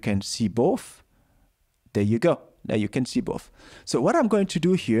where you can see both. There you go. Now you can see both. So what I'm going to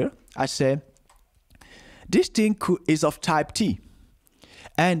do here, I say, this thing is of type T.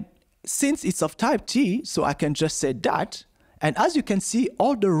 And since it's of type T, so I can just say that. And as you can see,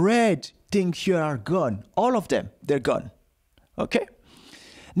 all the red things here are gone. All of them, they're gone. Okay?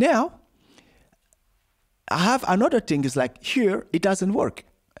 Now, I have another thing is like here, it doesn't work.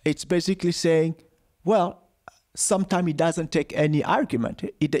 It's basically saying, well, sometimes it doesn't take any argument.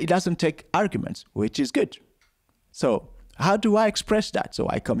 It doesn't take arguments, which is good. So how do I express that? So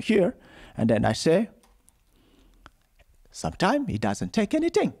I come here and then I say, sometimes it doesn't take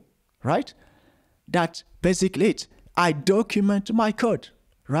anything, right? That's basically it. I document my code,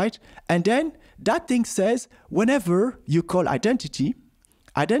 right? And then that thing says, whenever you call identity,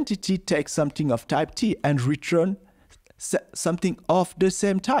 identity takes something of type T and return something of the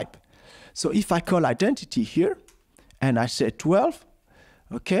same type. So if I call identity here and I say 12,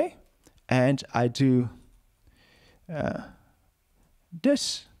 okay, and I do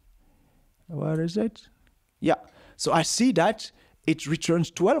this, where is it? Yeah, so I see that it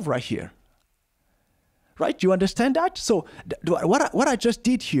returns 12 right here. Right, you understand that? So what I just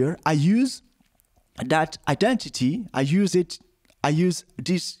did here, I use that identity, I use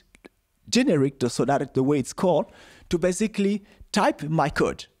this generic, so that the way it's called, to basically type my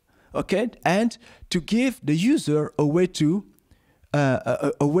code, okay, and to give the user a way to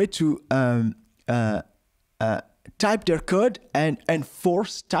type their code and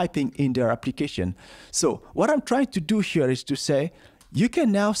enforce typing in their application. So what I'm trying to do here is to say, you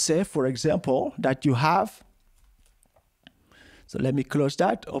can now say, for example, that you have, so let me close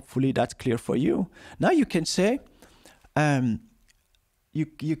that. Hopefully that's clear for you. Now you can say,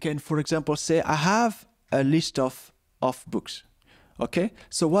 you can, for example, say, I have a list of books. Okay,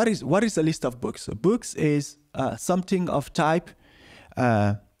 so what is a list of books? So books is something of type,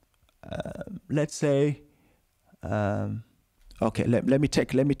 let's say, okay, let me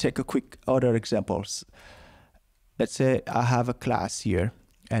take a quick other examples. Let's say I have a class here,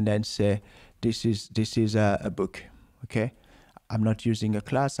 and then say this is a book. Okay, I'm not using a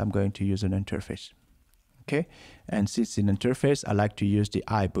class. I'm going to use an interface. Okay, and since in interface, I like to use the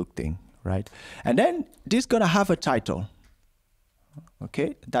iBook thing, right? And then this is gonna have a title.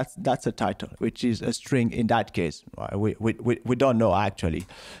 Okay, that's a title, which is a string in that case. We don't know actually.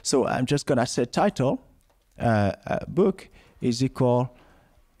 So I'm just gonna say title book is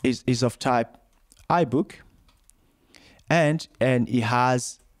of type iBook, and it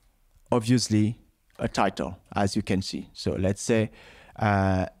has obviously a title, as you can see. So let's say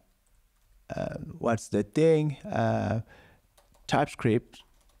what's the thing? TypeScript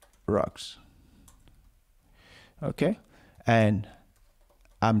rocks. Okay, and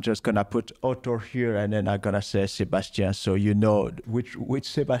I'm just gonna put author here, and then I'm gonna say Sebastian, so you know which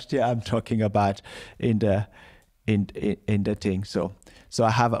Sebastian I'm talking about in the thing. So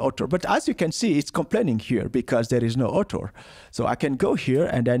I have an author, but as you can see, it's complaining here because there is no author. So I can go here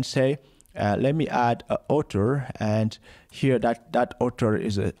and then say, let me add an author, and here that author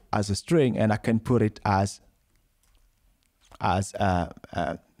is as a string, and I can put it as a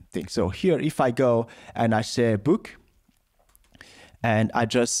thing. So here, if I go and I say book, and I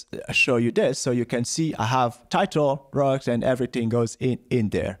just show you this, so you can see I have title, rocks, and everything goes in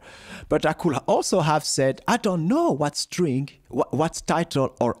there. But I could also have said, I don't know what string, what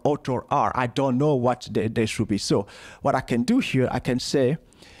title or author are. I don't know what they should be. So what I can do here, I can say,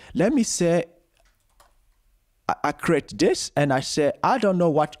 let me say I create this and I say, I don't know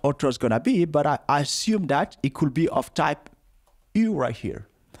what author is going to be, but I assume that it could be of type U right here.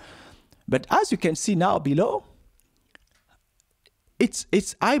 But as you can see now below, its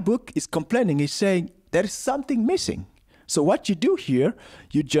iBook is complaining, it's saying there is something missing. So what you do here,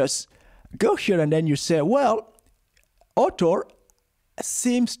 you just go here and then you say, well, author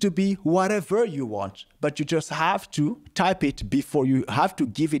seems to be whatever you want, but you just have to type it before you have to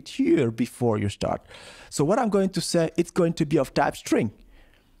give it here before you start. So what I'm going to say, it's going to be of type string.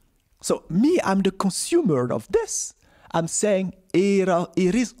 So me, I'm the consumer of this. I'm saying it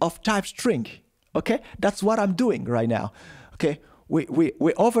is of type string. Okay, that's what I'm doing right now. Okay,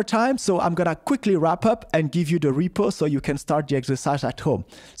 we're over time, so I'm gonna quickly wrap up and give you the repo so you can start the exercise at home.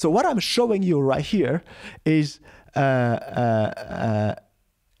 So what I'm showing you right here is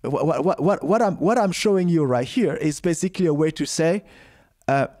what I'm showing you right here is basically a way to say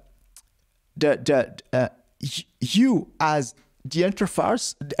you as the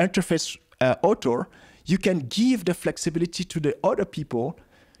interface author, you can give the flexibility to the other people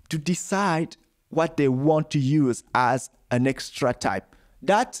to decide what they want to use as an extra type.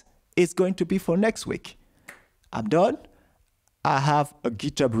 That is going to be for next week. I'm done. I have a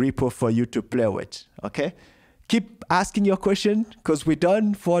GitHub repo for you to play with, okay? Keep asking your question because we're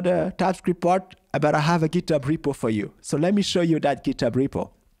done for the TypeScript part, but I have a GitHub repo for you. So let me show you that GitHub repo.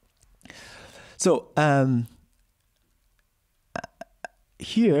 So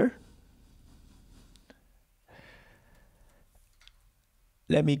here,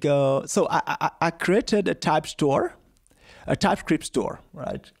 let me go. So I created a type store, a TypeScript store,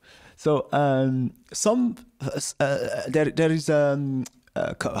 right? So there is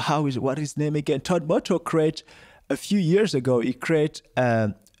what is his name again? Todd Moto created a few years ago. He created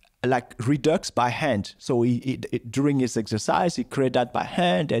like Redux by hand. So during his exercise, he created that by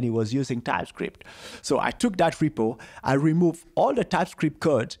hand, and he was using TypeScript. So I took that repo, I removed all the TypeScript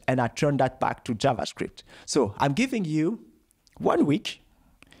code, and I turned that back to JavaScript. So I'm giving you 1 week.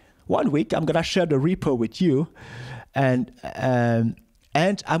 1 week, I'm gonna share the repo with you, and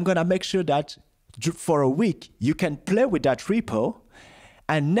I'm gonna make sure that for a week you can play with that repo.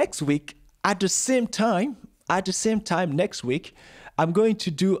 And next week, at the same time next week, I'm going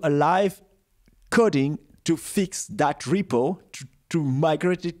to do a live coding to fix that repo, to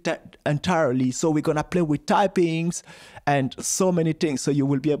migrate it entirely. So we're gonna play with typings and so many things. So you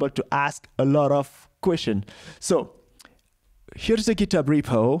will be able to ask a lot of questions. So here's the GitHub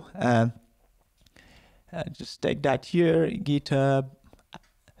repo. Just take that here, GitHub.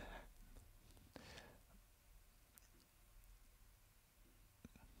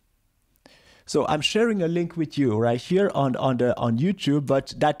 So I'm sharing a link with you right here on YouTube,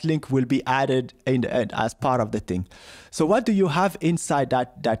 but that link will be added as part of the thing. So what do you have inside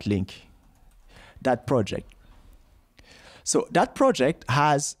that link, that project? So that project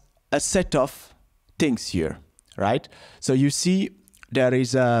has a set of things here, right? So you see there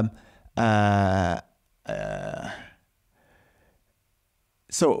is so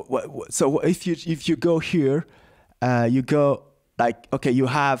if you go here, you go like, okay, you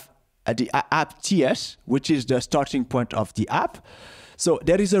have the app TS, which is the starting point of the app. So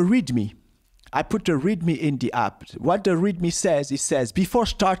there is a README. I put a README in the app. What the README says, it says, before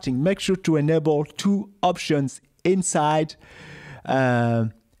starting, make sure to enable 2 options inside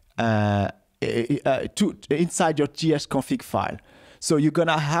inside your TS config file. So you're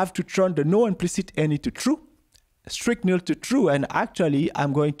gonna have to turn the no implicit any to true, strict nil to true, and actually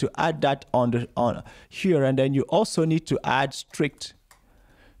I'm going to add that on here, and then you also need to add strict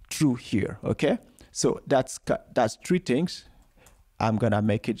true here. Okay, so that's 3 things. I'm gonna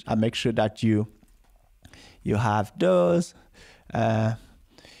make sure that you have those. Add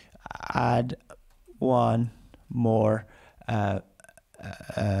one more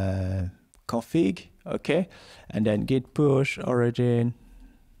config, okay, and then git push origin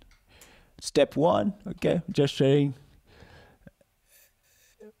step 1. Okay, just sharing.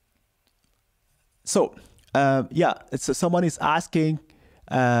 So yeah, someone is asking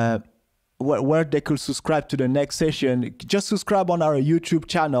where they could subscribe to the next session. Just subscribe on our YouTube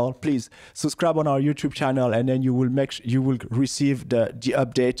channel, please. Subscribe on our YouTube channel, and then you will receive the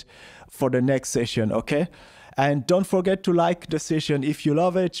update for the next session. Okay, and don't forget to like the session. If you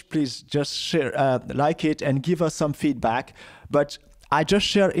love it, please just share, like it, and give us some feedback. But I just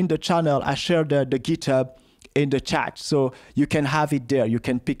share in the channel. I share the GitHub in the chat, so you can have it there. You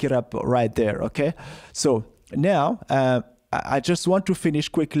can pick it up right there. Okay, so now I just want to finish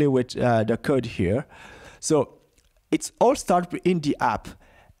quickly with the code here. So it's all start in the app,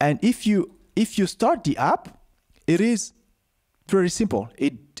 and if you start the app, it is very simple.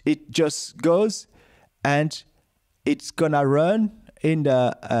 It just goes and it's gonna run in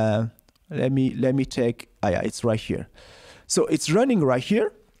the let me take yeah, it's right here. So it's running right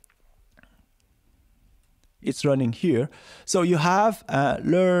here. It's running here. So you have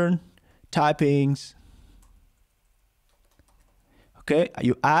learn typings. Okay,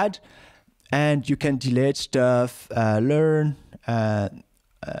 you add, and you can delete stuff. Learn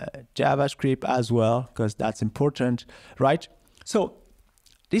JavaScript as well, because that's important, right? So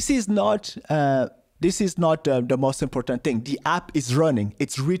this is not the most important thing. The app is running.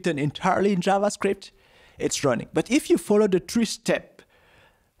 It's written entirely in JavaScript. It's running. But if you follow the 3 steps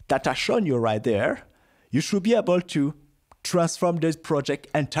that are shown you right there, you should be able to transform this project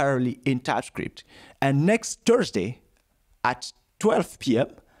entirely in TypeScript. And next Thursday at 12 p.m.,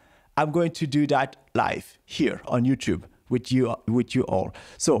 I'm going to do that live here on YouTube with you all.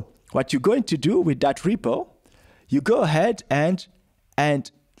 So what you're going to do with that repo, you go ahead and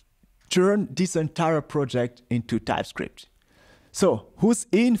turn this entire project into TypeScript. So who's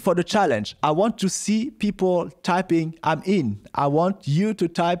in for the challenge? I want to see people typing, I'm in. I want you to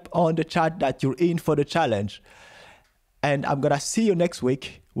type on the chat that you're in for the challenge. And I'm gonna see you next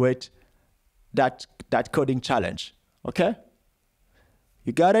week with that coding challenge, okay?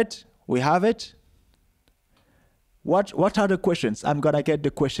 You got it? We have it? What are the questions? I'm gonna get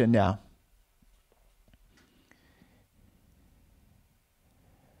the question now.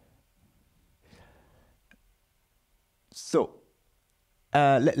 So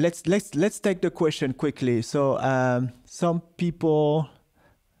let's take the question quickly. So some people.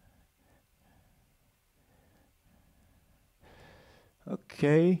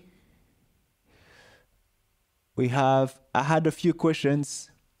 Okay. I had a few questions.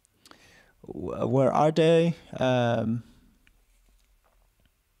 Where are they?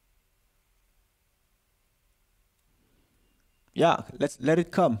 Yeah, let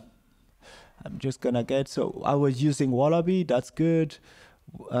it come. I'm just gonna get, so I was using Wallaby, that's good.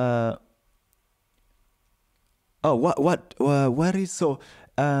 Oh, where is, so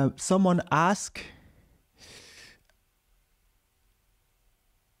someone asked,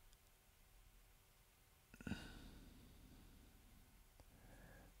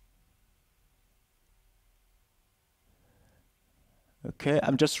 okay,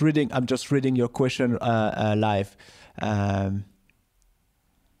 I'm just reading your question live.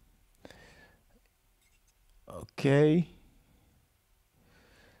 Okay.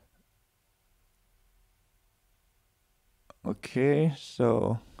 Okay,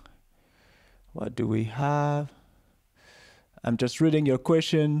 so what do we have? I'm just reading your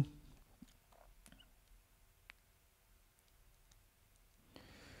question.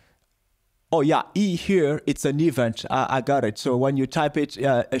 Oh yeah, E here, it's an event. I got it. So when you type it,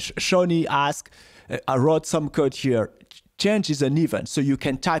 Shoni asked, I wrote some code here. Change is an event, so you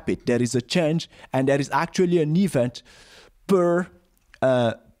can type it. There is a change, and there is actually an event per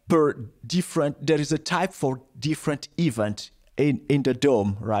different. There is a type for different event in the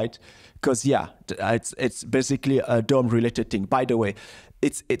DOM, right? Because yeah, it's basically a DOM related thing. By the way,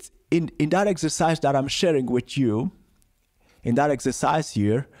 it's in that exercise that I'm sharing with you. In that exercise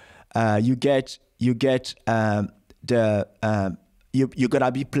here, you're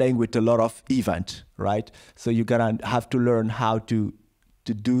gonna be playing with a lot of event, right? So you're gonna have to learn how to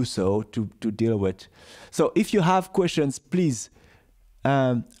do so, to deal with. So if you have questions, please.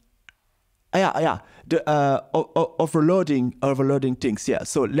 The overloading things. Yeah.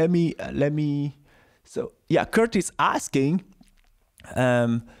 So let me. So yeah, Kurt is asking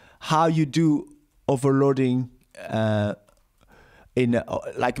how you do overloading in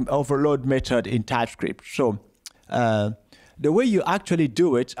like overload method in TypeScript. So the way you actually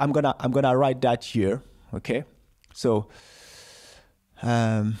do it, I'm gonna write that here. Okay. So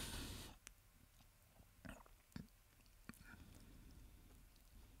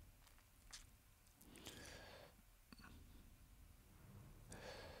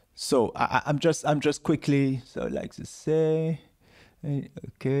so I'm just quickly, so like to say,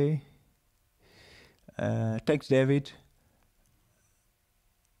 okay. Thanks, David.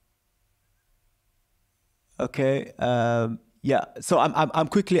 Okay. Yeah. So I'm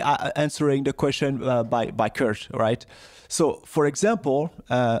quickly answering the question by Kurt. Right. So for example,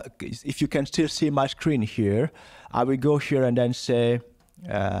 if you can still see my screen here, I will go here and then say,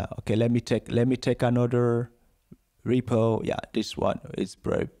 okay, let me take another repo. Yeah, this one is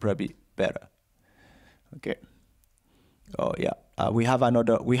probably better. Okay. Oh yeah. We have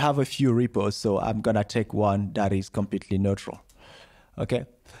a few repos, so I'm gonna take one that is completely neutral. Okay.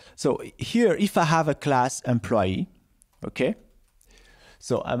 So here, if I have a class employee, okay.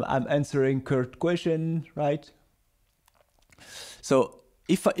 So I'm answering Kurt's question, right? So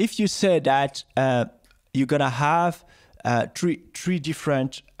if you say that you're gonna have three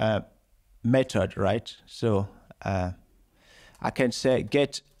different method, right? So I can say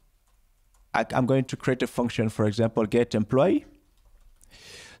get. I'm going to create a function, for example, get employee.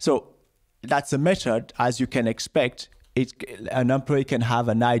 So that's a method, as you can expect. An employee can have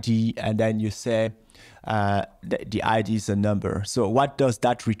an ID, and then you say the ID is a number. So what does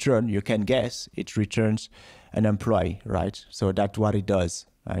that return? You can guess. It returns an employee, right? So that's what it does.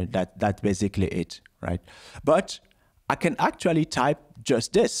 Right? That's basically it, right? But I can actually type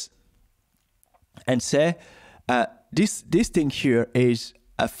just this and say this thing here is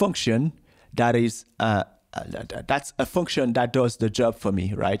a function that is that's a function that does the job for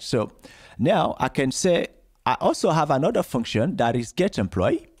me, right? So now I can say I also have another function that is get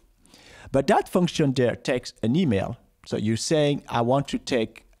employee, but that function there takes an email. So you're saying I want to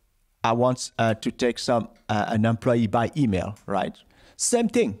take some an employee by email, right? Same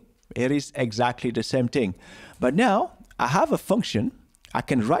thing. It is exactly the same thing. But now I have a function. I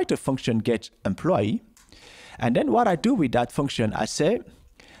can write a function get employee, and then what I do with that function, I say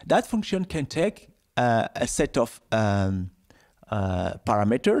that function can take a set of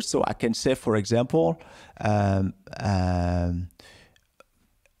parameters. So I can say, for example,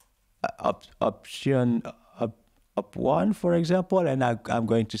 option up one, for example, and I'm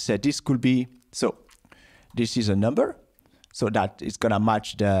going to say this could be, so this is a number, so that is gonna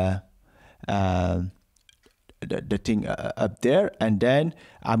match the thing up there, and then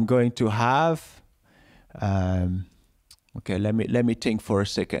I'm going to have okay, let me think for a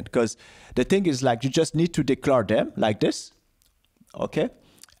second, because the thing is, like, you just need to declare them like this, okay?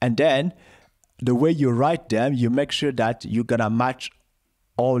 And then the way you write them, you make sure that you're gonna match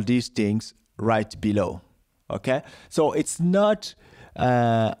all these things right below, okay? So it's not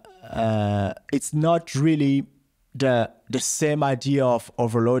really the same idea of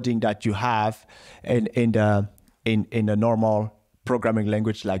overloading that you have in a normal programming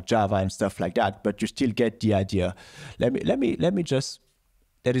language like Java and stuff like that, but you still get the idea. Let me just,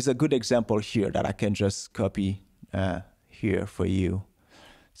 there is a good example here that I can just copy here for you.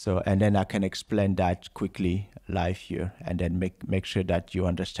 So, and then I can explain that quickly live here, and then make sure that you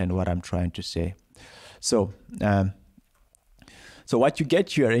understand what I'm trying to say. So, so what you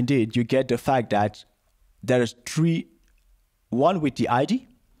get here, indeed, you get the fact that there's one with the ID,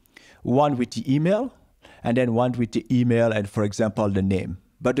 one with the email, and then one with the email and, for example, the name.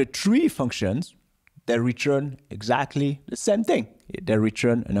 But the three functions, they return exactly the same thing. They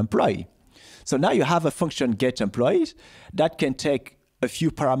return an employee. So now you have a function get employees that can take a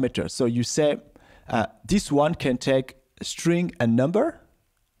few parameters. So you say this one can take a string and number,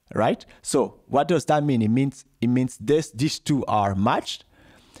 right? So what does that mean? It means these two are matched.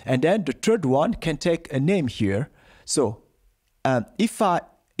 And then the third one can take a name here. So if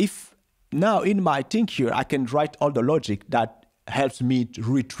now in my thing here, I can write all the logic that helps me to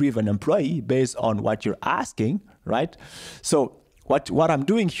retrieve an employee based on what you're asking, right? So what I'm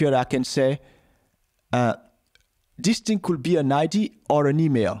doing here, I can say this thing could be an ID or an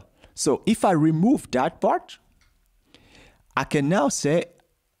email. So if I remove that part, I can now say,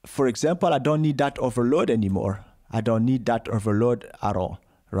 for example, I don't need that overload anymore. I don't need that overload at all,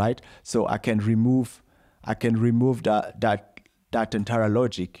 right? So I can remove that entire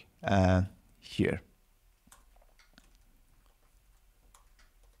logic here.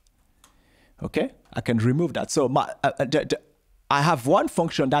 Okay, I can remove that. So I have one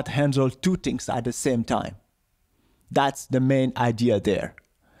function that handles two things at the same time. That's the main idea there.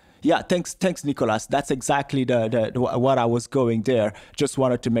 Yeah, thanks, Nicolas. That's exactly what I was going there. Just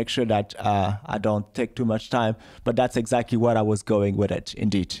wanted to make sure that I don't take too much time, but that's exactly what I was going with it.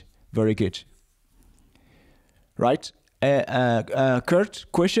 Indeed, very good. Right, Kurt,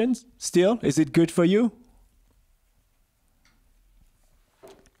 questions still? Is it good for you?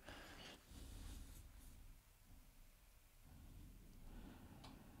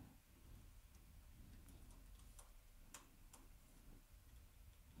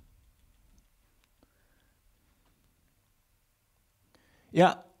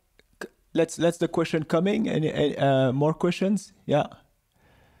 Yeah, let's the question coming. Any more questions? Yeah.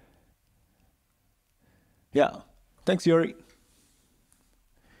 Yeah. Thanks, Yuri.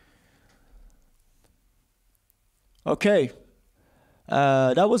 Okay.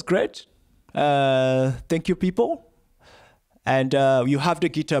 That was great. Thank you, people. And you have the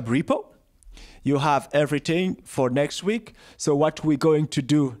GitHub repo. You have everything for next week. So what we're going to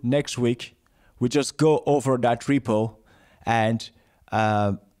do next week, we just go over that repo, and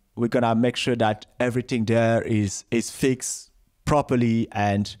we're gonna make sure that everything there is fixed properly,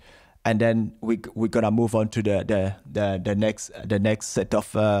 and and then we're gonna move on to the next set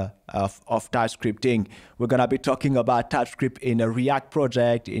of TypeScripting. We're gonna be talking about TypeScript in a React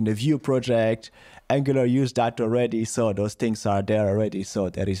project, in a Vue project. Angular used that already, so those things are there already. So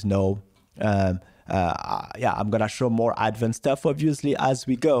there is no yeah, I'm gonna show more advanced stuff obviously as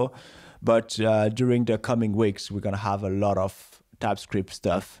we go, but during the coming weeks we're gonna have a lot of TypeScript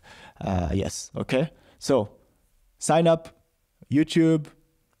stuff. Yes, okay. So sign up, YouTube.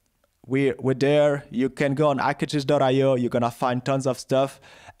 We're there. You can go on hackages.io. You're gonna find tons of stuff.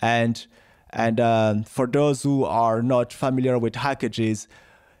 And for those who are not familiar with Hackages,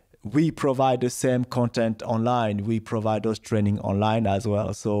 we provide the same content online. We provide those training online as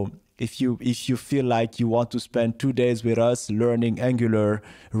well. So if you feel like you want to spend 2 days with us learning Angular,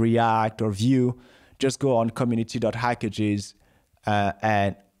 React, or Vue, just go on community.hackages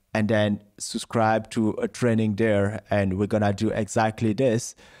and then subscribe to a training there. And we're gonna do exactly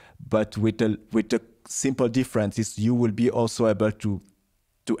this. But with the simple difference is you will be also able to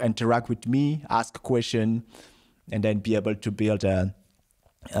interact with me, ask a question, and then be able to build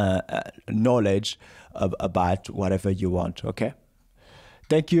knowledge about whatever you want. Okay.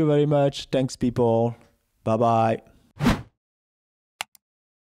 Thank you very much. Thanks, people. Bye-bye.